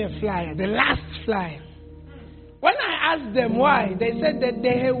gave me a flyer, the last flyer. When I asked them why, they said that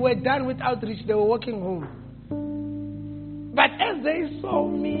they were done with outreach, they were walking home. But as they saw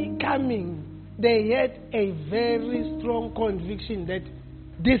me coming, they had a very strong conviction that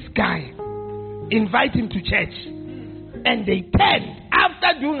this guy, invite him to church. And they turned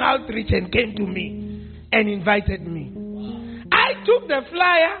after doing outreach and came to me and invited me. I took the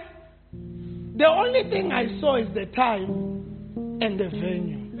flyer The only thing I saw is the time and the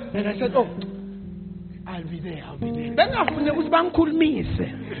venue. And I said, oh, I'll be there. Then I found ukuthi bangikhulumise.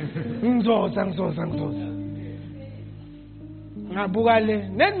 Ngizoza. Ngabuka le,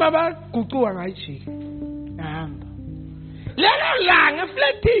 net maba guquka ngayijika. Ngihamba. Lelo langa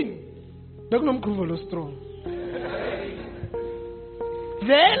eflatini. Bekunomkhuluvo lo strong.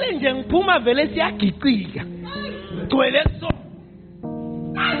 Vele nje ngiphuma vele siyagicika. Gcwele so.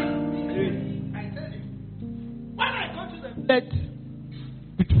 When I go to the bed,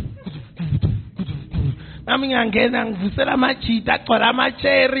 nami ngiyangena ngivusela amajita agcwala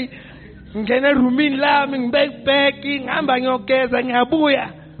amacherry, ngena eroomini lami ngibeka ibheki, ngihamba ngiyogeza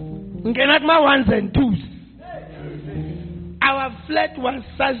ngiyabuya, ngena kuma ones and twos. Our flat was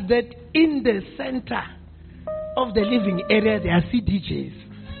such that in the center of the living area there are CDJs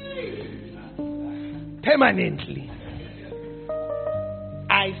permanently.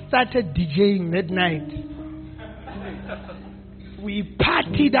 I started DJing that night. We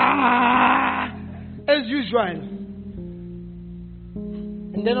partied as usual.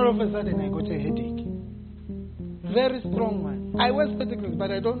 And then all of a sudden I got a headache. Very strong one. I wear spectacles,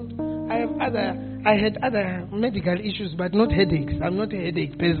 but I had other medical issues, but not headaches. I'm not a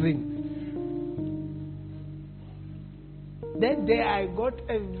headache person. That day I got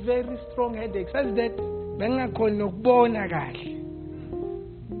a very strong headache, such that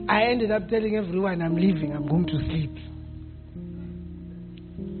I ended up telling everyone I'm leaving, I'm going to sleep.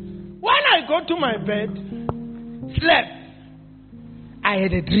 When I got to my bed, slept, I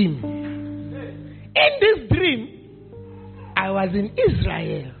had a dream. In this dream, I was in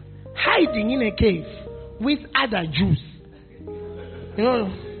Israel, hiding in a cave with other Jews. You know,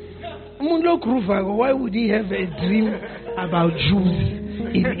 why would he have a dream about Jews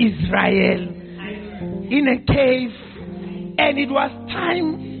in Israel, in a cave? And it was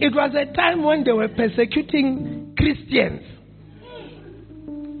a time when they were persecuting Christians.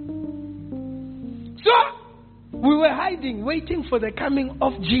 So we were hiding, waiting for the coming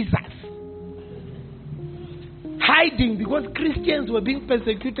of Jesus. Hiding because Christians were being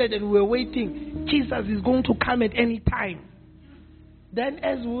persecuted and we were waiting. Jesus is going to come at any time. Then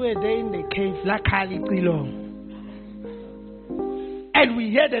as we were there in the cave, and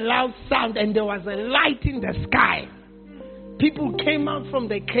we heard a loud sound and there was a light in the sky. People came out from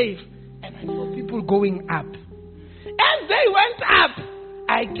the cave and I saw people going up. As they went up,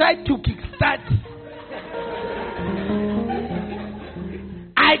 I tried to kickstart.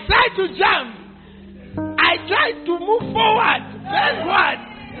 I tried to jump. I tried to move forward, backward.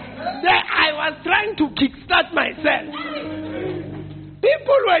 Then I was trying to kickstart myself.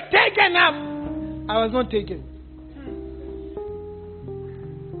 People were taken up. I was not taken.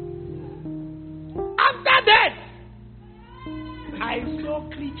 After that, I saw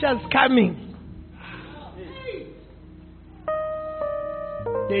creatures coming.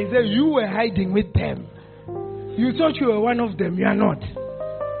 They said, you were hiding with them. You thought you were one of them. You are not.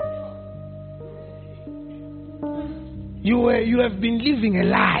 You have been living a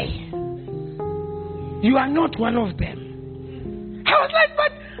lie. You are not one of them. I was like,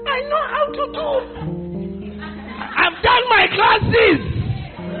 but I know how to do. I've done my classes.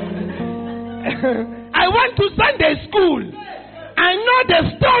 I went to Sunday school. I know the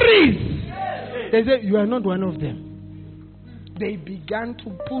stories. They said, you are not one of them. They began to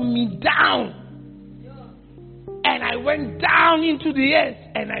pull me down. And I went down into the earth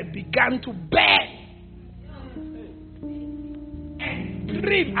and I began to burn.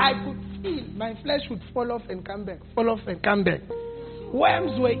 Dream. I could feel my flesh would fall off and come back, fall off and come back.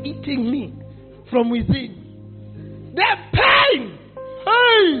 Worms were eating me from within. The pain,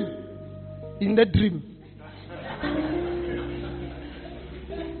 hey, in the dream.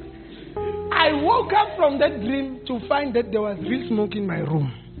 I woke up from that dream to find that there was real smoke in my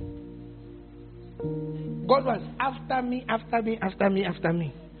room. God was after me.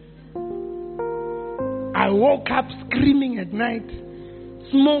 I woke up screaming at night.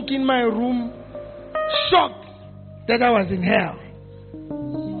 Smoke in my room, shocked that I was in hell.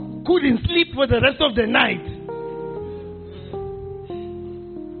 Couldn't sleep for the rest of the night.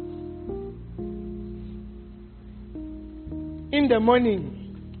 In the morning,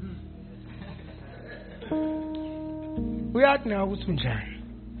 we are now usunjani.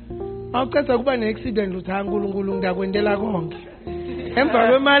 Awuqeda kuba ne-accident uthi uNkulunkulu ngiyakwendela konke. Emva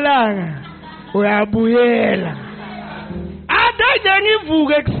kwemalanga uyabuyela. Ade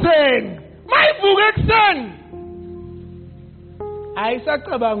ngivuke ekseni. Mayivuke ekseni.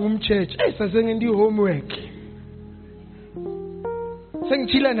 Ayisacabanga umchurch. Sasengendi homework.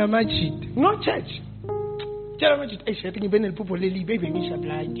 Sengithila namajita. No church. Tshela amajita, shethi ngibe neliphupho leli baby ngisha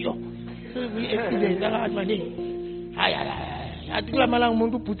blind yo. We accident. I think I'm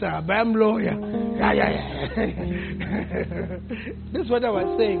going to put a bam lawyer. That's what I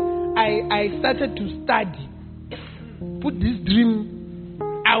was saying. I started to study. Put this dream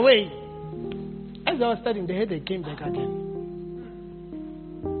away. As I was studying, the headache came back again.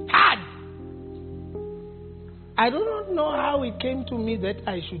 Hard. I do not know how it came to me that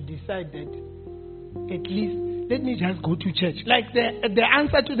I should decide that at least let me just go to church. Like the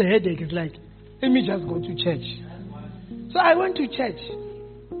answer to the headache is like, let me just go to church. So I went to church.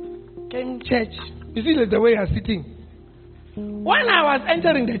 Came to church. You see the way I'm sitting. When I was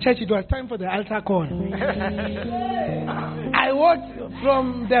entering the church, it was time for the altar call. I walked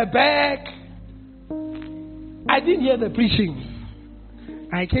from the back. I didn't hear the preaching.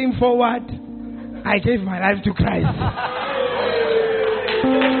 I came forward. I gave my life to Christ.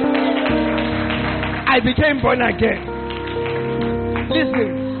 I became born again.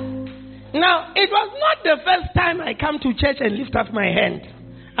 Listen. Now, it was not the first time I come to church and lift up my hand.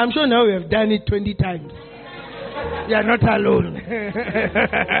 I'm sure now we have done it 20 times. You are not alone.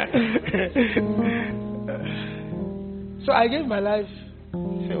 So I gave my life.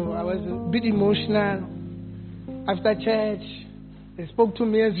 So I was a bit emotional. After church, they spoke to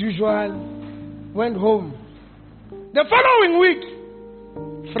me as usual. Went home. The following week,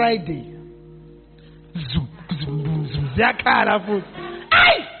 Friday.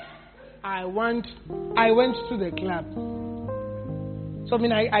 I went to the club. So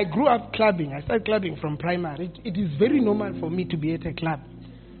I grew up clubbing. I started clubbing from primary. It is very normal for me to be at a club.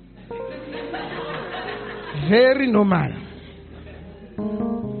 Very normal.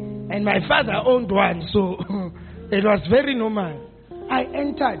 And my father owned one, so it was very normal. I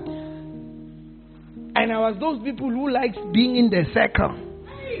entered. And I was those people who likes being in the circle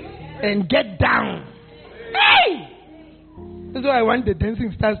and get down. Hey! That's why I want the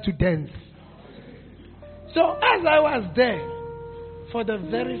dancing stars to dance. So as I was there, for the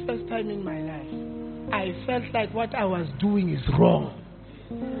very first time in my life, I felt like what I was doing is wrong.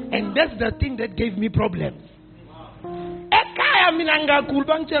 And that's the thing that gave me problems.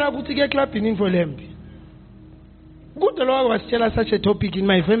 Good Lord was telling such a topic in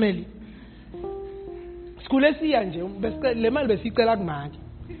my family. School le mal besicela kumanje.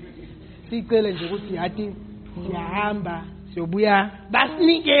 Sicele nje ukuthi yathi siyahamba siyobuya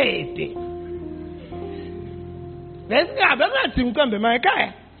basinikete. Lesingabe ngathi mkambe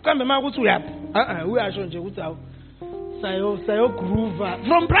emakhaya. Mkambe ma ukuthi uyaphi? Uyasho nje ukuthi awu sayo groove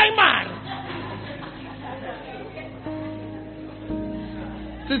from primary.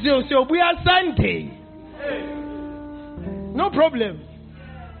 Siyobuya Sunday. No problem.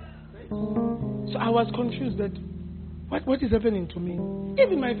 So I was confused that what is happening to me.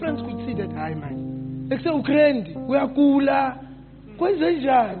 Even my friends could see that I man. They say ukrendi, uyakula. Kwenze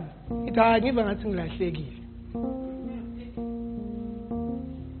njani? Ngiba ngathi ngilahlekile.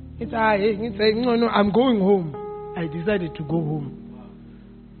 No, I'm going home. I decided to go home.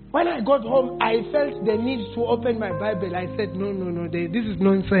 When I got home, I felt the need to open my Bible. I said, no, this is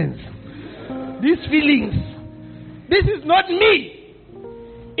nonsense. These feelings, this is not me.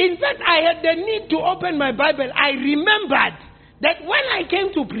 In fact, I had the need to open my Bible. I remembered that when I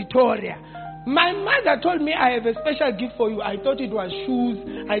came to Pretoria, my mother told me I have a special gift for you. I thought it was shoes.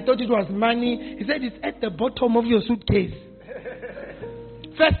 I thought it was money. He said it's at the bottom of your suitcase.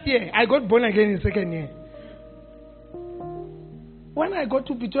 First year, I got born again in second year. When I got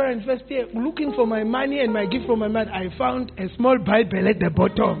to Pretoria in first year, looking for my money and my gift from my mother, I found a small Bible at the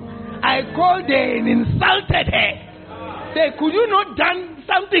bottom. I called her and insulted her. Say, could you not done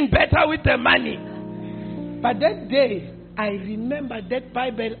something better with the money? But that day, I remember that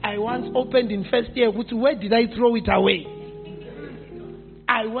Bible I once opened in first year. Where did I throw it away?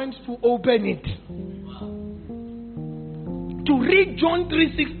 I went to open it. To read John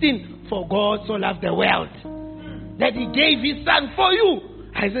 3:16. For God so loved the world that he gave his son for you.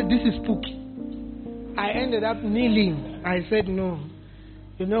 I said, this is spooky. I ended up kneeling. I said, no.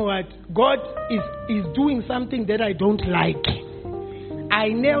 You know what? God is doing something that I don't like. I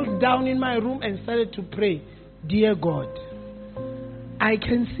knelt down in my room and started to pray. Dear God, I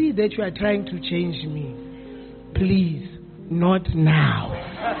can see that you are trying to change me. Please, not now.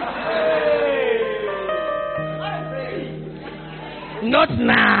 Not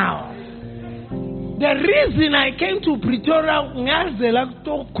now. The reason I came to Pretoria, ngazela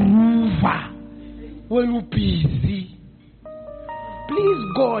to groove. Well, you busy. Please,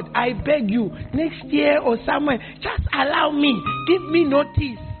 God, I beg you, next year or somewhere, just allow me, give me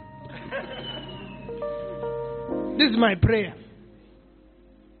notice. This is my prayer.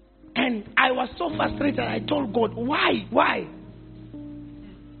 And I was so frustrated, I told God, why?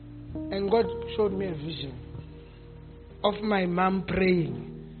 And God showed me a vision of my mom praying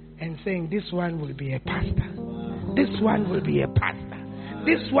and saying, this one will be a pastor. This one will be a pastor.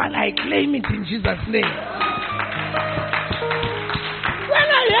 This one, I claim it in Jesus' name. When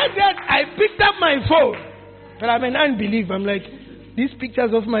I heard that, I picked up my phone. But I'm an unbeliever. I'm like, these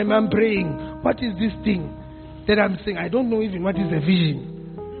pictures of my mom praying, what is this thing that I'm saying? I don't know even what is a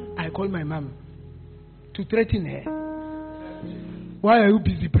vision. I called my mom to threaten her. Why are you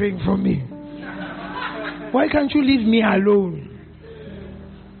busy praying for me? Why can't you leave me alone?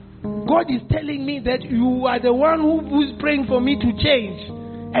 God is telling me that you are the one who is praying for me to change.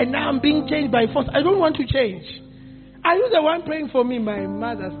 And now I'm being changed by force. I don't want to change. Are you the one praying for me? My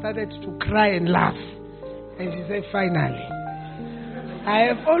mother started to cry and laugh. And she said, finally, I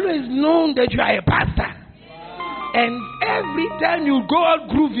have always known that you are a pastor. And every time you go out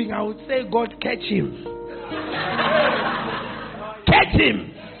grooving, I would say, God, catch him. Catch him.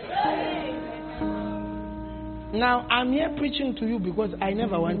 Now, I'm here preaching to you because I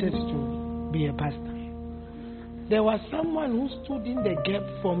never wanted to be a pastor. There was someone who stood in the gap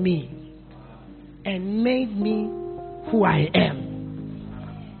for me and made me who I am.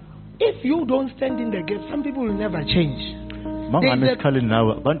 If you don't stand in the gap, some people will never change.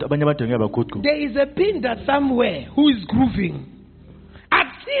 There is a pinda somewhere who is grooving.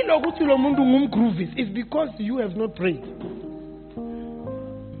 I've seen Ogutulo Mundu grooving. It's because you have not prayed.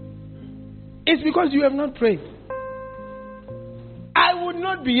 It's because you have not prayed. I would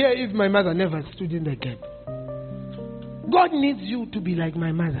not be here if my mother never stood in the gap. God needs you to be like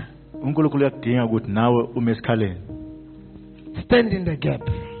my mother. Stand in the gap.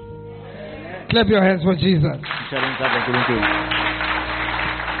 Clap your hands for Jesus.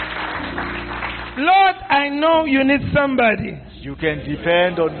 Lord, I know you need somebody. You can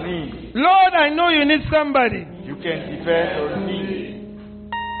depend on me. Lord, I know you need somebody. You can depend on me.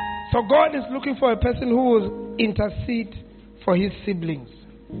 So God is looking for a person who will intercede for his siblings,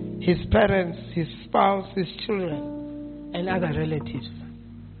 his parents, his spouse, his children, and other relatives.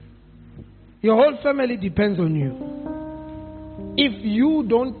 Your whole family depends on you. If you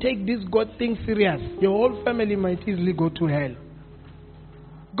don't take this God thing serious, your whole family might easily go to hell.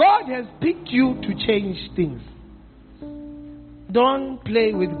 God has picked you to change things. Don't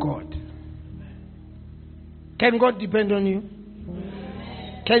play with God. Can God depend on you?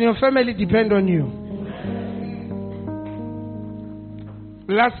 Can your family depend on you?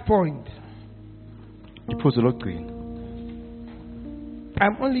 Last point.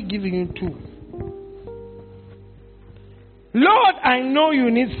 I'm only giving you two. Lord, I know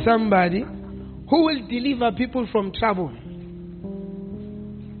you need somebody who will deliver people from trouble.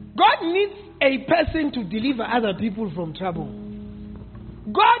 God needs a person to deliver other people from trouble.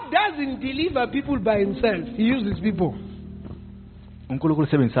 God doesn't deliver people by himself. He uses people. One of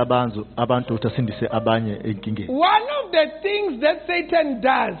the things that Satan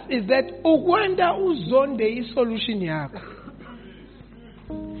does is that ukwenda uzonde isolution yakho.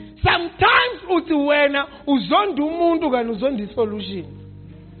 Sometimes uthi wena uzonda umuntu kanti uzonda isolution.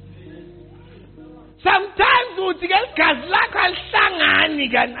 Sometimes uthi ke igazi lakho alihlangani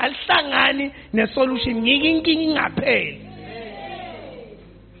kanti alihlangani nesolution inkinga ingapheli.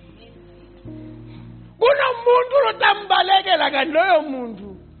 Kunomuntu otambalekela kanti loyo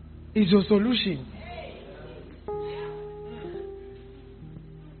muntu is your solution.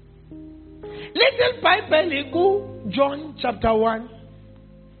 Little Bible iku John chapter 1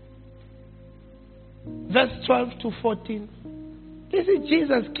 verse 12 to 14. This is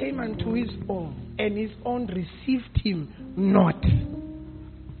Jesus came unto his own, and his own received him not.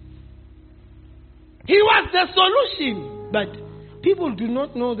 He was the solution, but people do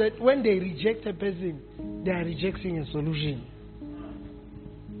not know that when they reject a person, they are rejecting a solution.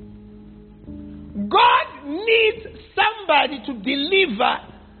 God needs somebody to deliver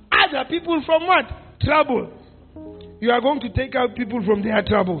other people from what? Trouble. You are going to take out people from their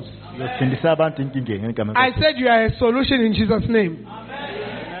troubles. I said you are a solution in Jesus' name.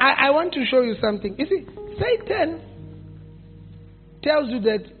 I want to show you something. You see, Satan tells you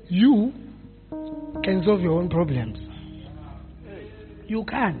that you can solve your own problems. You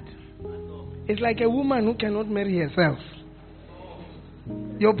can't. It's like a woman who cannot marry herself.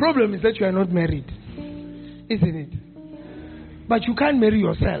 Your problem is that you are not married, isn't it? But you can't marry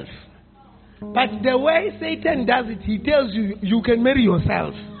yourself. But the way Satan does it, he tells you you can marry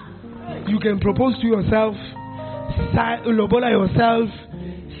yourself. You can propose to yourself, lobola yourself,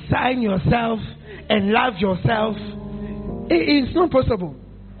 sign yourself, and love yourself. It's not possible.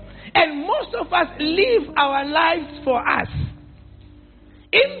 And most of us live our lives for us.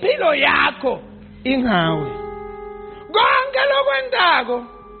 Impilo yako ingawe. Konke lokwendako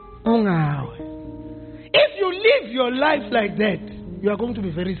If you live your life like that, you are going to be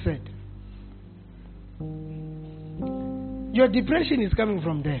very sad. Your depression is coming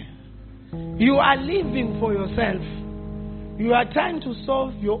from there. You are living for yourself. You are trying to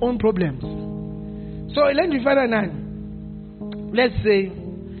solve your own problems. So let's say,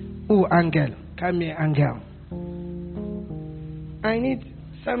 Angel, come here, Angel. I need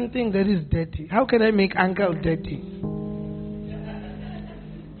something that is dirty. How can I make Uncle dirty?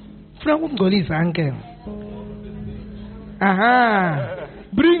 Uncle.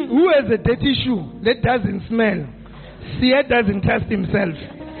 Bring who has a dirty shoe that doesn't smell. Sia doesn't trust himself.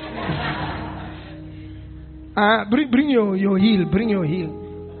 Bring your heel. Bring your heel.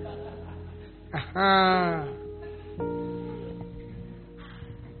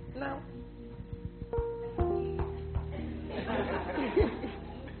 Now.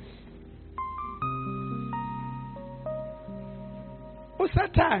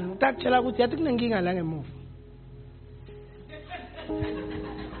 Satan, utakutshela ukuthi yathi kunenkinga la ngemuva.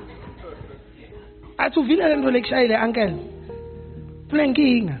 Athi uvile lento lekushayile uncle.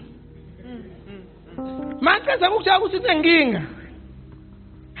 Kunenkinga. Manje zakutshela ukuthi kunenkinga.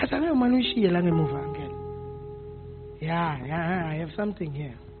 Asake umani uyishiye la ngemuva uncle. Yeah, I have something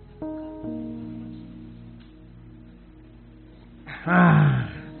here.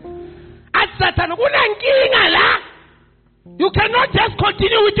 Athi Satan kunenkinga la. You cannot just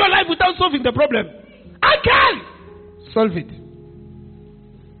continue with your life without solving the problem. I can solve it.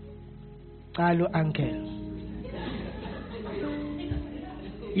 Hello, uncle.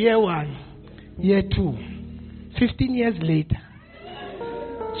 Year 1, year 2, 15 years later.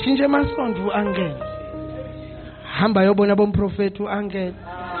 Shinje masonto uncle. Hamba yobona bomprofetu uncle.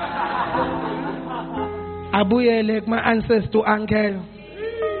 Abuyele kuma ancestors uncle.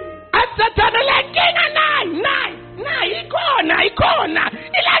 Asatana lenkinga nine. Ikona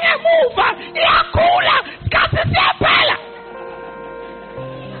ilanga emuva iyakhula sikhathi siyaphela.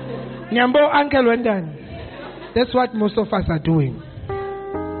 Nyambo uncle wendani. That's what most of us are doing.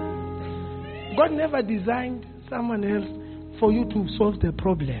 God never designed someone else for you to solve the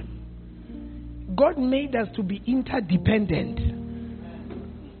problem. God made us to be interdependent.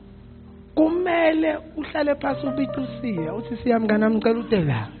 Kumele uhlale phasi ubithu siya uthi siyamngana mcela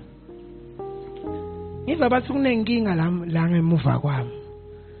utela. Ngiva bathi kunenkinga la ngemuva kwami.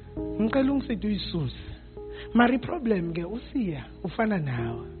 Ngicela ungisithi uyisusi. Mari problem ke usiya ufana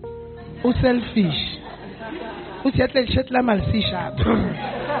nawe. Uselfish. Uthi yahle shet la malsisha.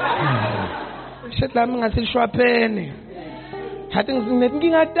 Shet la ngasilishwaphene. Hathi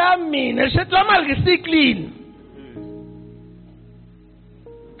nginenkinga tami, shet la mal ngisiclean.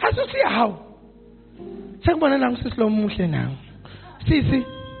 Hasusiya how? Sekubona la ngisisilo muhle nawe. Sisi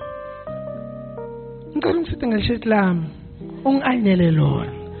ngicela ngisithi ngelisheti lami ungi-ayinele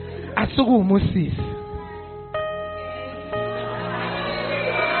lona asukume usisi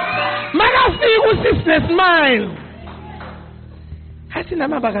makafika usisi nesmile hathi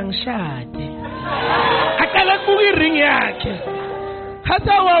nama bakangishade aqala kubuka iring yakhe hathi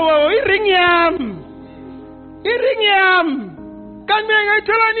wawo iring yami kanti mina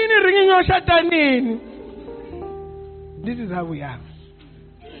ngayithola nini iring ngiyoshada nini. This is how we are.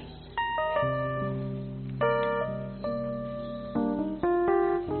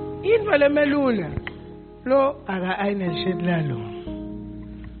 Invale melula lo aka ayineshedi lalo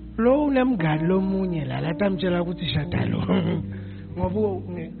lo unemngani lomunye la latamtshela ukuthi shada lo ngoba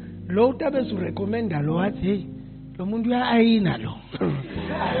lo utabe urecommenda lo wathi hey lo muntu uyaayina lo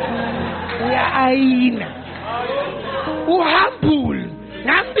uyaayina uhambule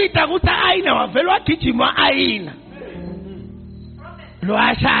ngambita ukuthi ayina wavela wagijima ayina lo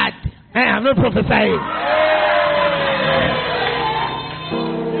ashade. Hey, I'm not prophesying.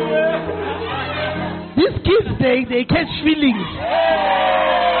 These kids, they catch feelings.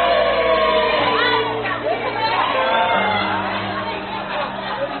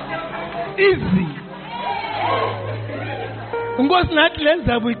 Easy. Ungosi nathi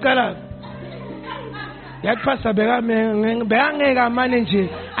lenza buyiqala. Yakufasa bekangeka manje nje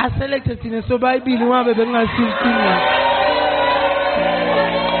aselected thina so bayibili ngabe bengasiliphinga.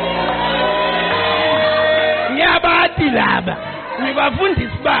 Ngiyabati laba.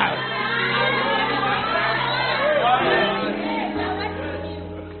 Ngibafundisi babo.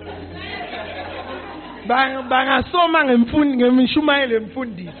 Bangasoma ngemishumayelo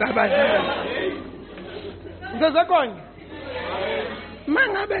emfundisi abadala. Ngizakona.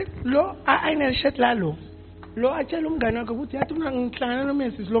 Mangabe lo ayine shirt la lo atshela umngane wakhe ukuthi yathi ngihlangana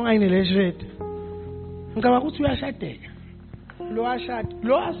noMessi lo ngayine shirt. Ngicabanga ukuthi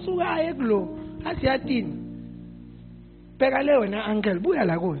bheka le wena uncle buya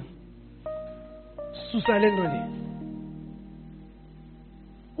la kuyo susa lento le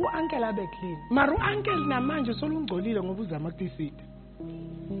uncle abe clean mara uncle namanje solungcolile ngoba uzama ukutisita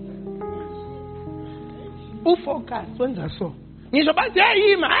ufocus wenza so ngisho bathi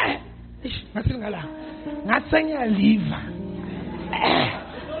yima ngasingala ngasenya live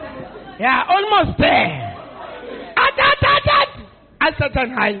yeah almost there Satan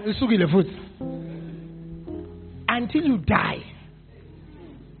hayi usukile futhi until you die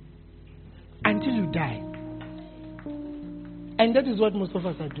and that is what most of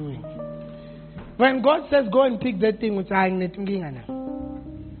us are doing. When God says go and pick that thing which I nginga na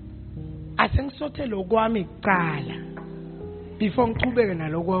asengisothe lokwami kuqala before ngiqhubeke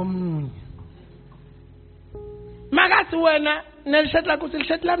nalokwamunye makathi wena nelishat lakho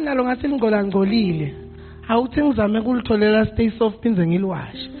silishat lami nalo ngathi ngolangcolile awuthi ngizame ukulitholela stay soft inze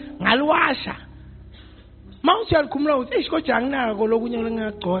ngiliwasha ngaliwasha mawuthi yalikhumula uthi kodwa anginako lokunye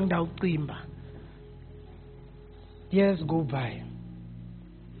ngingaqonda ucimba. Years go by.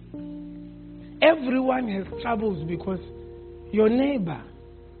 Everyone has troubles because your neighbor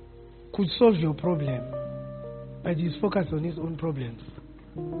could solve your problem, but he's focused on his own problems.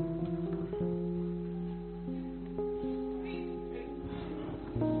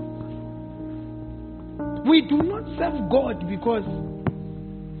 We do not serve God because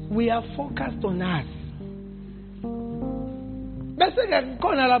we are focused on us. Bese ke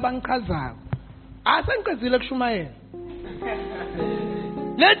khona labangichazako. Asengiqedile kushumayela.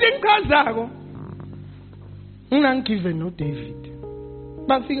 Lethi ngichazako. Unangigiven no David.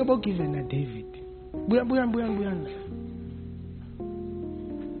 Bafike bo given na David. Buya.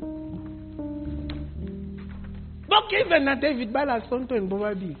 Bo given na David bala sontweni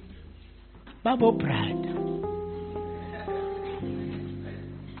bobabili. Babo brother.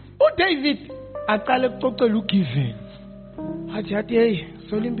 David aqale ukuxoxela ugiven. Athi hey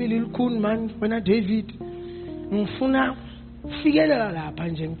solimpilo ilikhuni man wena David ngifuna ufikelela lapha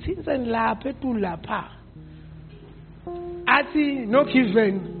nje ngithinseni lapha eTulu lapha. Athi no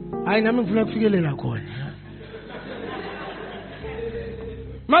given hayi nami ngifuna ukufikelela khona.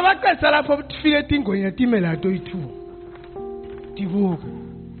 Mabaqesa lapho ufike etingweni yatimela lato i2. Dibuka.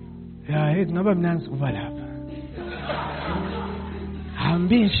 Ya ngaba mnanzi kuba lapha.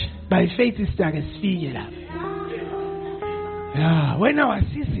 Hambish by faith isitake sifike lapha. Yeah, when our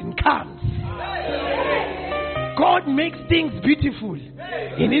season comes, God makes things beautiful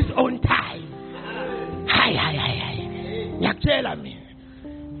in His own time. Hi. Ngiyakutshela mina.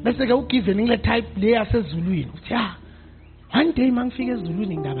 Bese ke ugive ngile type le yasezulwini. Uthi one day mangifika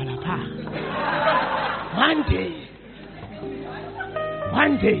ezulwini ngidaba lapha.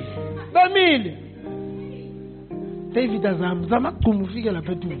 One day. Bamile. David zama ukuqhuma ufike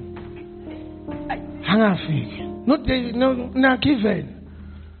lapha eTulu. Hangafiki. Not David, no given.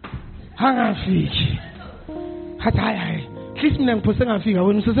 Hangafiki. Hayi. Please mina ngiphose ngafika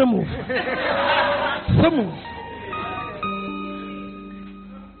wena usesemuva. Semuva.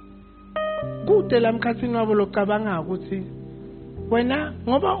 Kude lamkhathini wabo lokucabanga ukuthi wena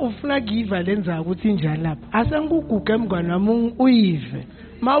ngoba ufuna giva lenza ukuthi injani lapha. Asengikuguga emngwane wami uyive.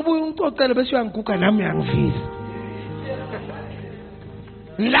 Mawubuye ungicocele bese uyangiguga nami uyangivisa.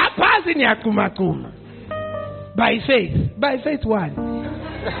 Lapha siniyaqhuma. By faith one.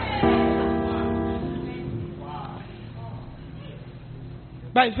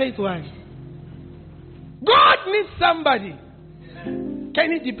 By faith one. God needs somebody.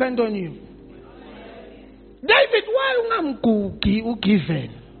 Can he depend on you? David, why ungamgugi ugiven?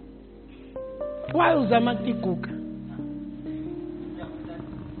 Why uzama kuguga?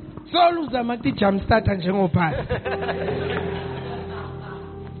 So uzama ku jump start njengopasi.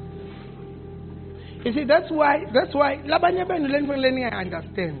 You see, that's why labanye benu learning I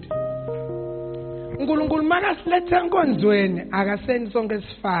understand. Unkulunkulu makasiletha enkonzweni akasendi sonke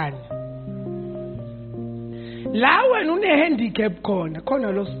sifane. La wena une handicap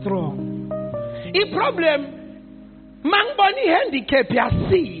khona lo strong. I-problem mangibona i-handicap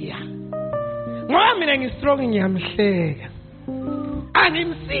yasiya. Ngoba mina ngistrong ngiyamhleka.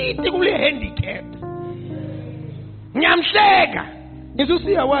 Animsithi kule handicap. Ngiyamhleka.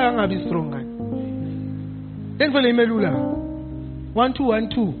 Ngisusiya waye angabi strong ngani. Ngivele imelula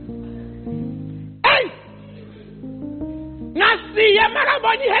 1212. Hey! Nasiya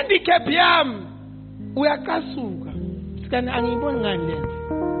makabona i-handicap yami. Uyakasuka. Sikana angiboni ngani lento.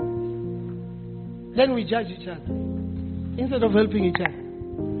 Then we judge each other instead of helping each other.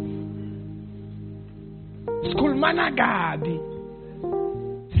 Sikhulumana kabi.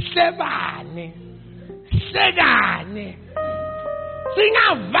 Sihlebane.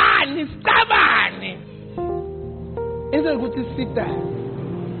 Singavani, sicabane. Enzela ukuthi sita.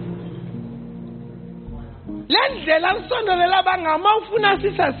 Lendlela usondelela bangama ufuna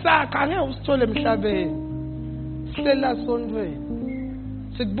sisa sakhe angeke usithole emhlabeni. Sihlela sondweni.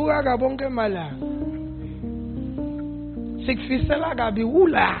 Sikubuka kabonke emalanga. Sikufisela kabi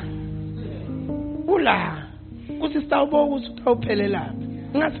ula. Kuthi sitawuboka ukuthi utawuphelela.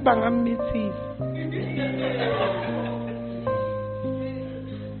 Ngathi bangamithisa.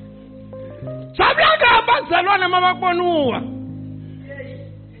 Sablaka abazalwana mabakubona.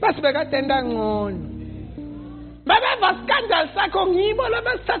 Basibeka tenda ngcono. Baba scandal sakho ngibo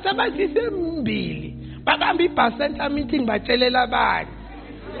labasithatha bazise embili. Babamba ibasenta meeting batshelela abanye.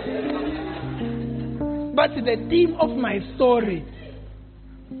 But the theme of my story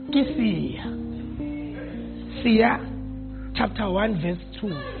Sia chapter 1 verse 2.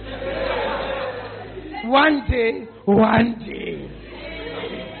 One day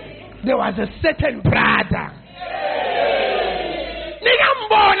there was a certain brother.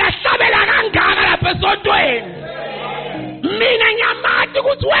 Ningambona hlabela kangaka lapha esontweni. Mina ngiyamathi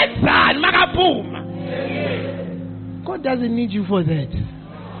ukuthi wenzani makaphuma. God doesn't need you for that.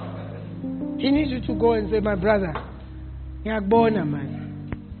 He needs you to go and say, my brother, ngiyakubona man.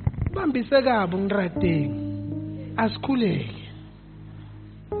 Bambise kabo ngiradeng. Asikhuleke.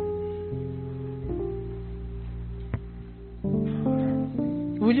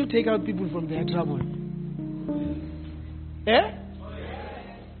 Will you take out people from their trouble?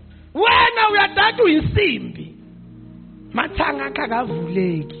 Wena uyathatha uyinsimbi. Mathanga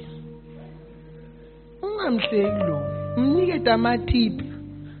akavuleki. Ungamhleki lo. Mnike amathiphi.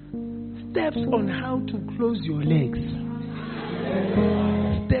 Steps on how to close your legs.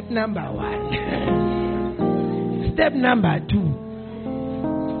 Step number 1. Step number 2.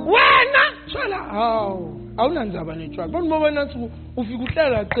 Wena tshwala awunanzaba netshwala. Bonibona ukuthi ufika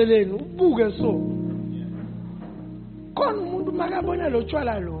uhlala eceleni ubuke so. Khona umuntu makabona lo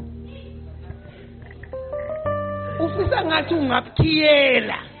tshwala lo. Ufisa ngathi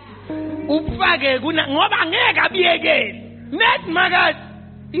ungabukhiyela. Ufake kuna ngoba angeke abiyekele. Net makathi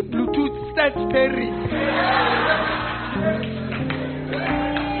i-Bluetooth starts pairing.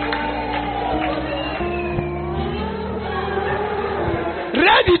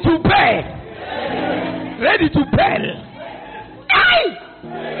 Ready to pay. Ready to pay. Hey!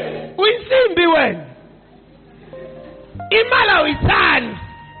 Uyinsimbi wena. Imala uyithanda.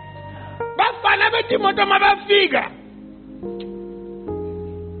 Bafana bethi imoto mabafika.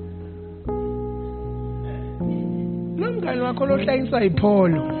 Lomngane wakho lohlayisa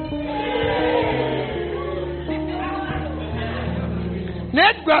ipholo.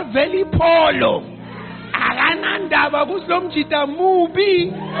 Netwa veli polo. Akanandaba kusomjita mubi.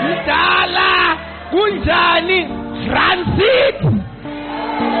 Mdala. Kunjani? Francis.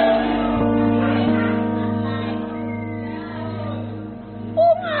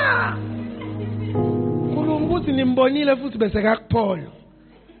 Kulumbuzi nimbonile futhi bese kakupholo.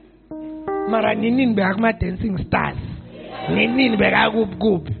 Mara ninini bekakuma dancing stars. Ninini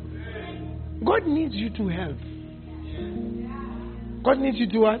bekakubi. God needs you to help. God needs you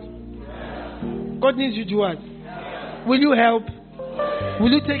to what? God needs you to what? Will you help?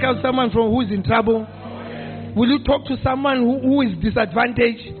 Will you take out someone from who is in trouble? Will you talk to someone who is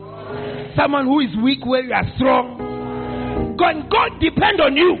disadvantaged? Someone who is weak where you are strong? Can God depend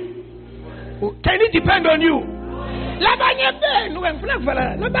on you? Can He depend on you? Labanye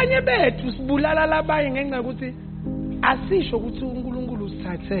bethu sibulala labanye ngenxa ukuthi asisho ukuthi uNkulunkulu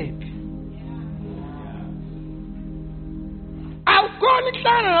usithathephi. Awukhona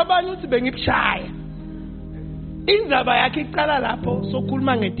ukuhlangana nabanye uthi bengibushaya. Indaba yakhe iqala lapho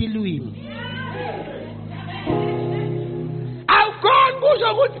sokhuluma ngetilwimi. Awukhona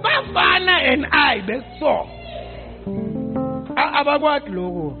kusho ukuthi bafana and I beso. Abakwathi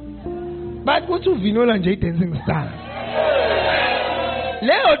lokho. Bathi kuthi uvinola nje i-dancing star.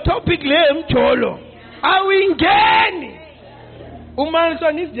 Leyo topic le emjolo awingeni.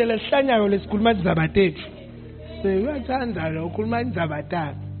 Umaliso nisijele sihlanyayo lesikhuluma izabathethu. Uyathanda lo ukhuluma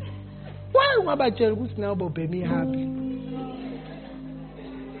izabathathu. Why ungabatshela ukuthi nawo bobhemi happy?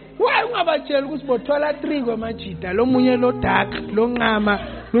 Why ungabatshela ukuthi bothola 3 kwamajida lo munye lo dark lo nqama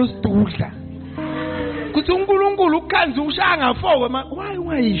lo sidudla? Kuthi uNkulunkulu ukhanza ushaya nga4 why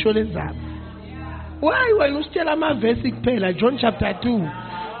ungayisho lezaba? Why wena usitshela amavesi kuphela John chapter 2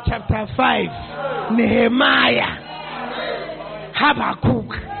 chapter 5 Nehemiah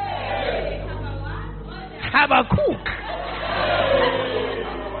Habakkuk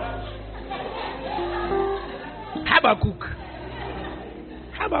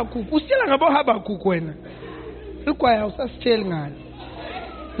usitshela ngabo Habakkuk wena ikwaya usasitshela ngayo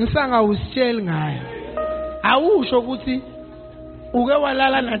nisanga usitshela ngayo awusho ukuthi uke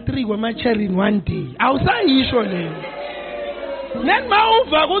walala na 3 kwama-cherry in one day. Awusayisho leyo. Then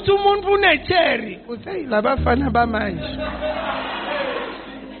mawuva ukuthi umuntu une-cherry, uthi labafana bamanje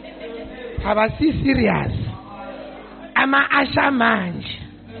abasi serious. Ama-asha manje.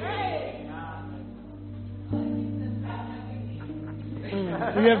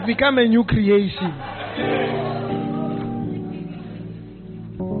 We have become a new creation.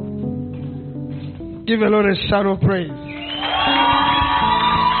 Give the Lord a shout of praise.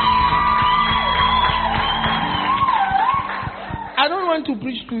 I don't want to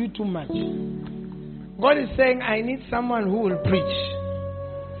preach to you too much. God is saying, I need someone who will preach.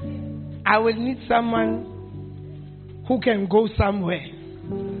 I will need someone who can go somewhere.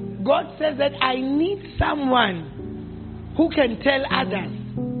 God says that I need someone who can tell others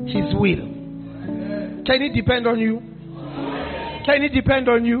His will. Can it depend on you? Can it depend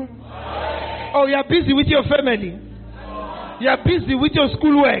on you? Oh, you are busy with your family. You are busy with your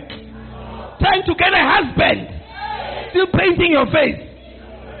schoolwork. Trying to get a husband. Still painting your face.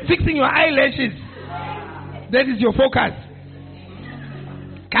 Fixing your eyelashes. That is your focus.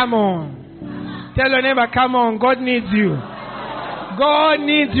 Come on. Tell your neighbor, come on. God needs you. God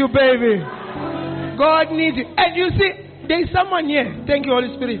needs you, baby. God needs you. And you see, there is someone here. Thank you,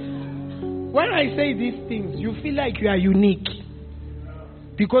 Holy Spirit. When I say these things, you feel like you are unique.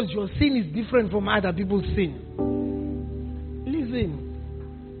 Because your sin is different from other people's sin. Listen.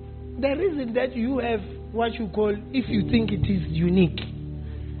 The reason that you have what you call, if you think it is unique,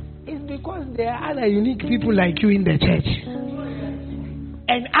 is because there are other unique people like you in the church.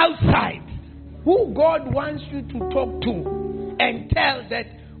 And outside, who God wants you to talk to and tell that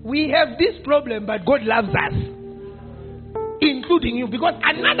we have this problem, but God loves us. Including you, because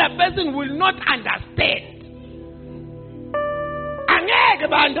another person will not understand. Angeke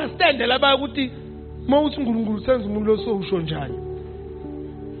ba understand laba ukuthi mawuthi uNkulunkulu senza umuntu losowusho njani.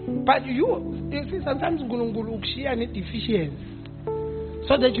 But you see, sometimes uNkulunkulu ukushiya ne deficiency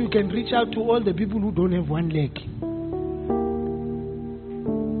so that you can reach out to all the people who don't have one leg.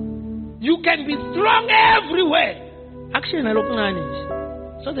 You can be strong everywhere. Action alokuncane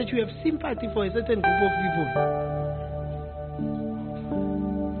nje, so that you have sympathy for a certain group of people.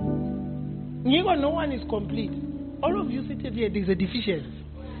 No one is complete. All of you seated here, there is a deficiency.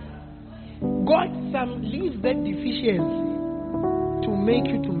 God leaves that deficiency to make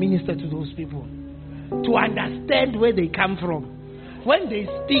you to minister to those people, to understand where they come from. When they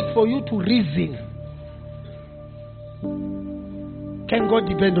speak, for you to reason. Can God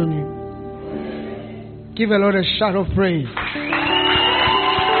depend on you? Give the Lord a shout of praise.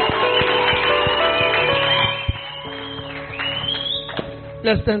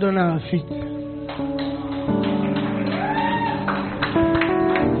 Let's stand on our feet.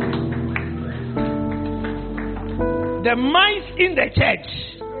 The mice in the church.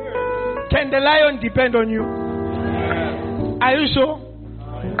 Can the lion depend on you? Are you sure?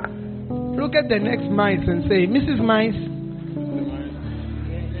 Look at the next mice and say, Mrs. Mice,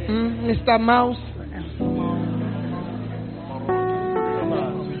 Mr. Mouse.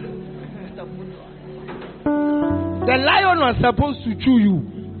 The lion was supposed to chew you.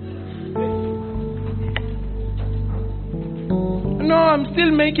 No, I'm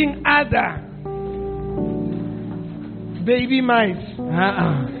still making other baby mice.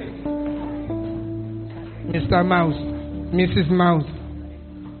 Mr. Mouse, Mrs. Mouse.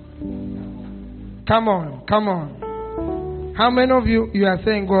 Come on, come on. How many of you are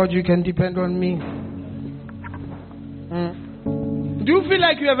saying, God, you can depend on me? Do you feel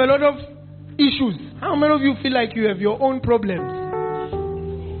like you have a lot of issues? How many of you feel like you have your own problems?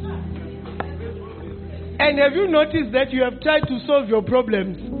 And have you noticed that you have tried to solve your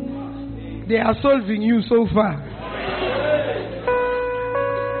problems? They are solving you so far.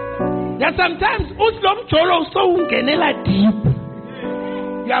 That sometimes deep.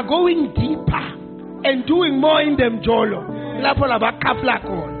 You are going deeper and doing more in them jolo.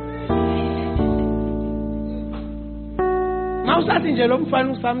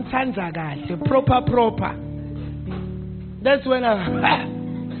 Proper. That's when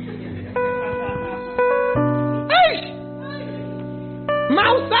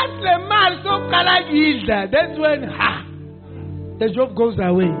that's when the job goes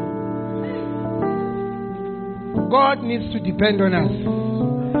away. God needs to depend on us.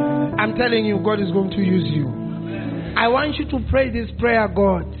 I'm telling you, God is going to use you. I want you to pray this prayer,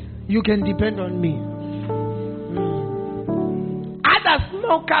 God. You can depend on me. Other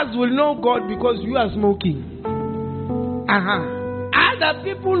smokers will know God because you are smoking. Other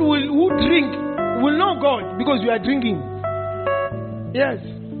people who drink will know God because you are drinking. Yes.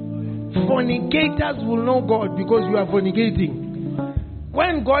 Fornicators will know God because you are fornicating.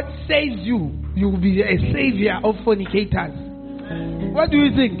 When God saves you, you will be a savior of fornicators. What do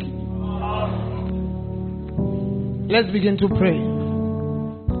you think? Let's begin to pray.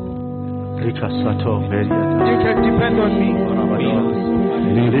 You can depend on me.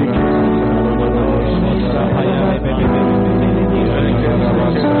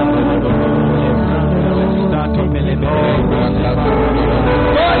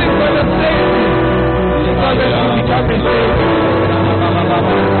 God is going to save you. God is going to become a savior.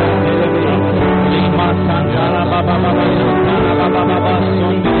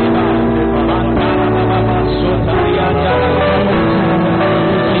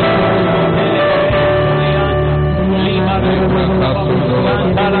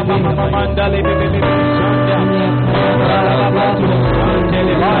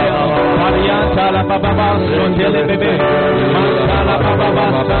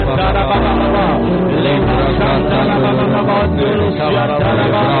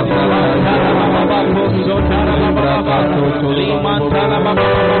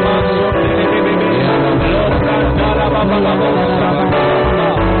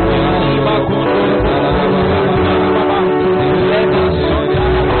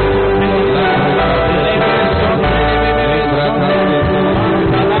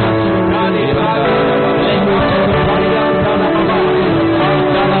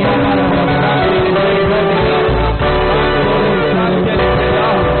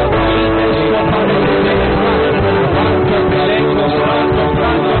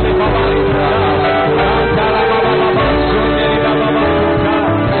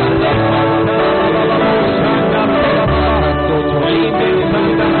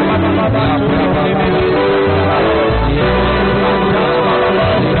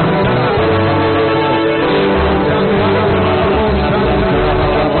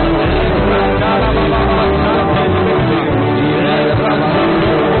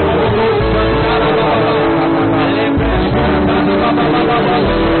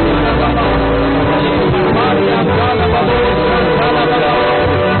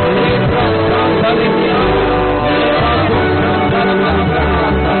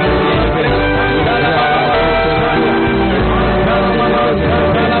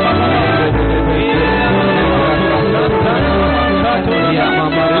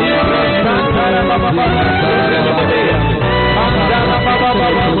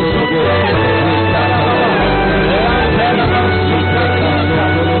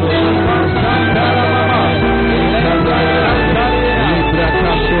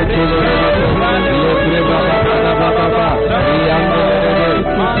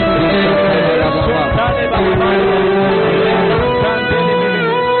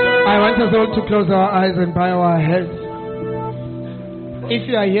 To close our eyes and bow our heads. If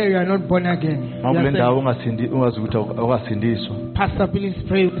you are here, you are not born again. Pastor, please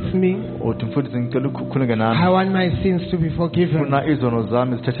pray with me. I want my sins to be forgiven.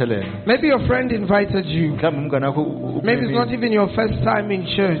 Maybe your friend invited you. Maybe it's not even your first time in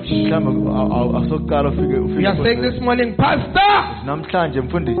church. You are saying this morning, Pastor,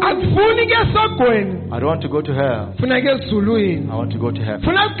 I don't want to go to hell. I want to go to heaven.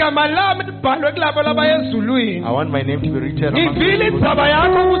 I want my name to be written among the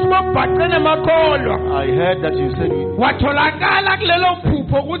I heard that you said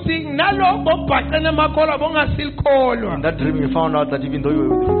in that dream you found out that even though you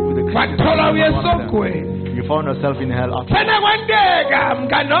were with the Christians, you found yourself in hell after.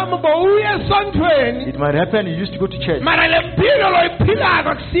 It might happen you used to go to church,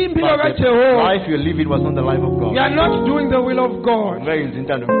 but the life you're living was not the life of God. You are not doing the will of God.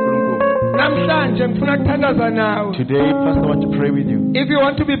 Today, Pastor, I want to pray with you. If you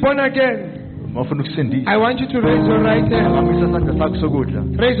want to be born again, I want you to raise your right hand.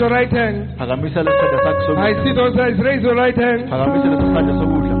 Raise your right hand. I see those eyes. Raise your right hand.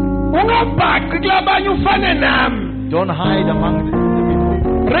 Don't hide among the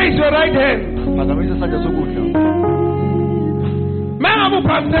people. Raise your right hand.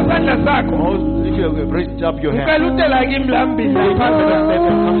 If you have raised up your hand,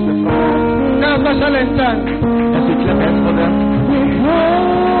 now, special instance. as you clap hands for them.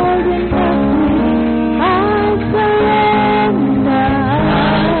 Oh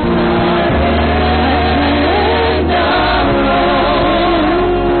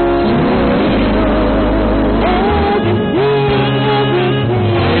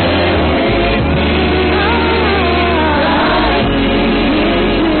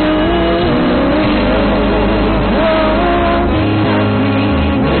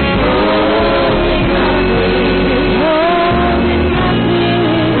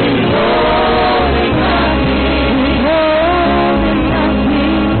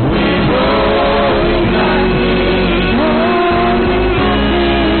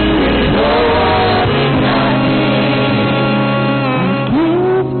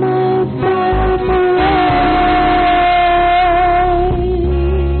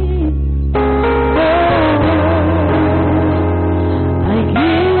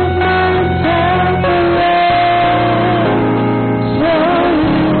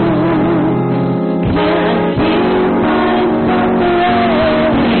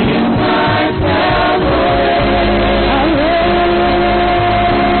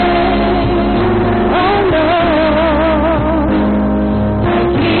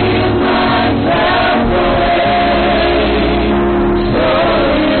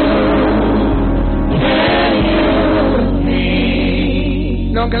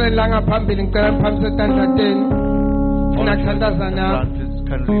Lonke langaphambili ngicela niphamise isandla tenu. Funa kuthandazana. Please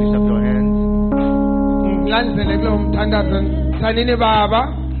can you lift up your hands. Ngilandzele kulo mthandazo. Thanini baba.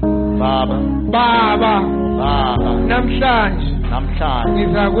 Baba. Namhlanje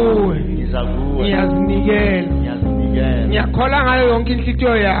ngiza kuwe. Ngiyazinikela. Ngiyakholwa ngayo yonke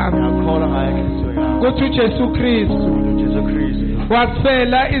inhliziyo yami. Kuthi uJesu Kristu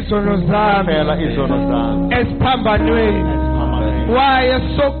wafela izono zami. Esiphambanweni. Waye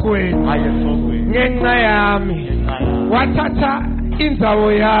esogweni. Ngenxa yami. Wathatha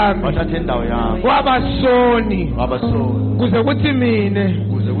indawo yami. Wabasoni. Kuze kuthi mina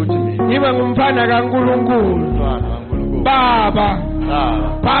ngibe ngumfana kaNkulunkulu. Baba.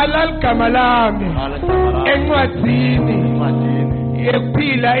 Bhala igama lami encwadini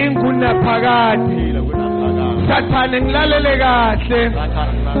ekuphila ingunaphakade. Sathane ngilalele kahle.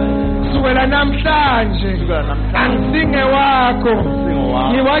 Kusukela namhlanje angisinge wakho.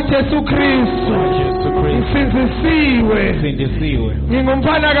 Ngiwa Jesu Kristu. Ngisinzisiwe.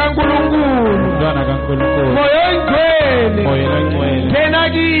 Ngingumfana kaNkulunkulu. Moyo ngcwele. Ngena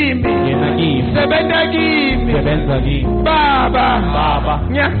kimi. Sebenza kimi. Baba.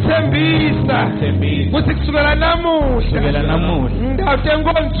 Ngiyakuthembisa. Kuthi kusukela namuhla. Ngidawuthe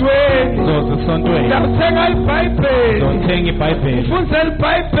enkonzweni. Ngidawuthenga iBhayibheli. Ngifundze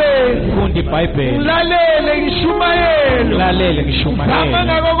iBhayibheli. Ngilalele ngishumayelo. Ngizama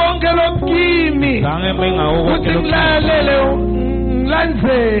ngako konke lokukimi. Kuthi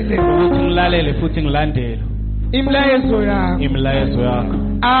ngilalele futhi ngilandele imilayezo yakho.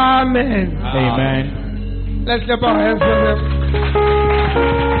 Amen. Amen. Let's clap our hands for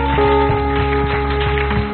them.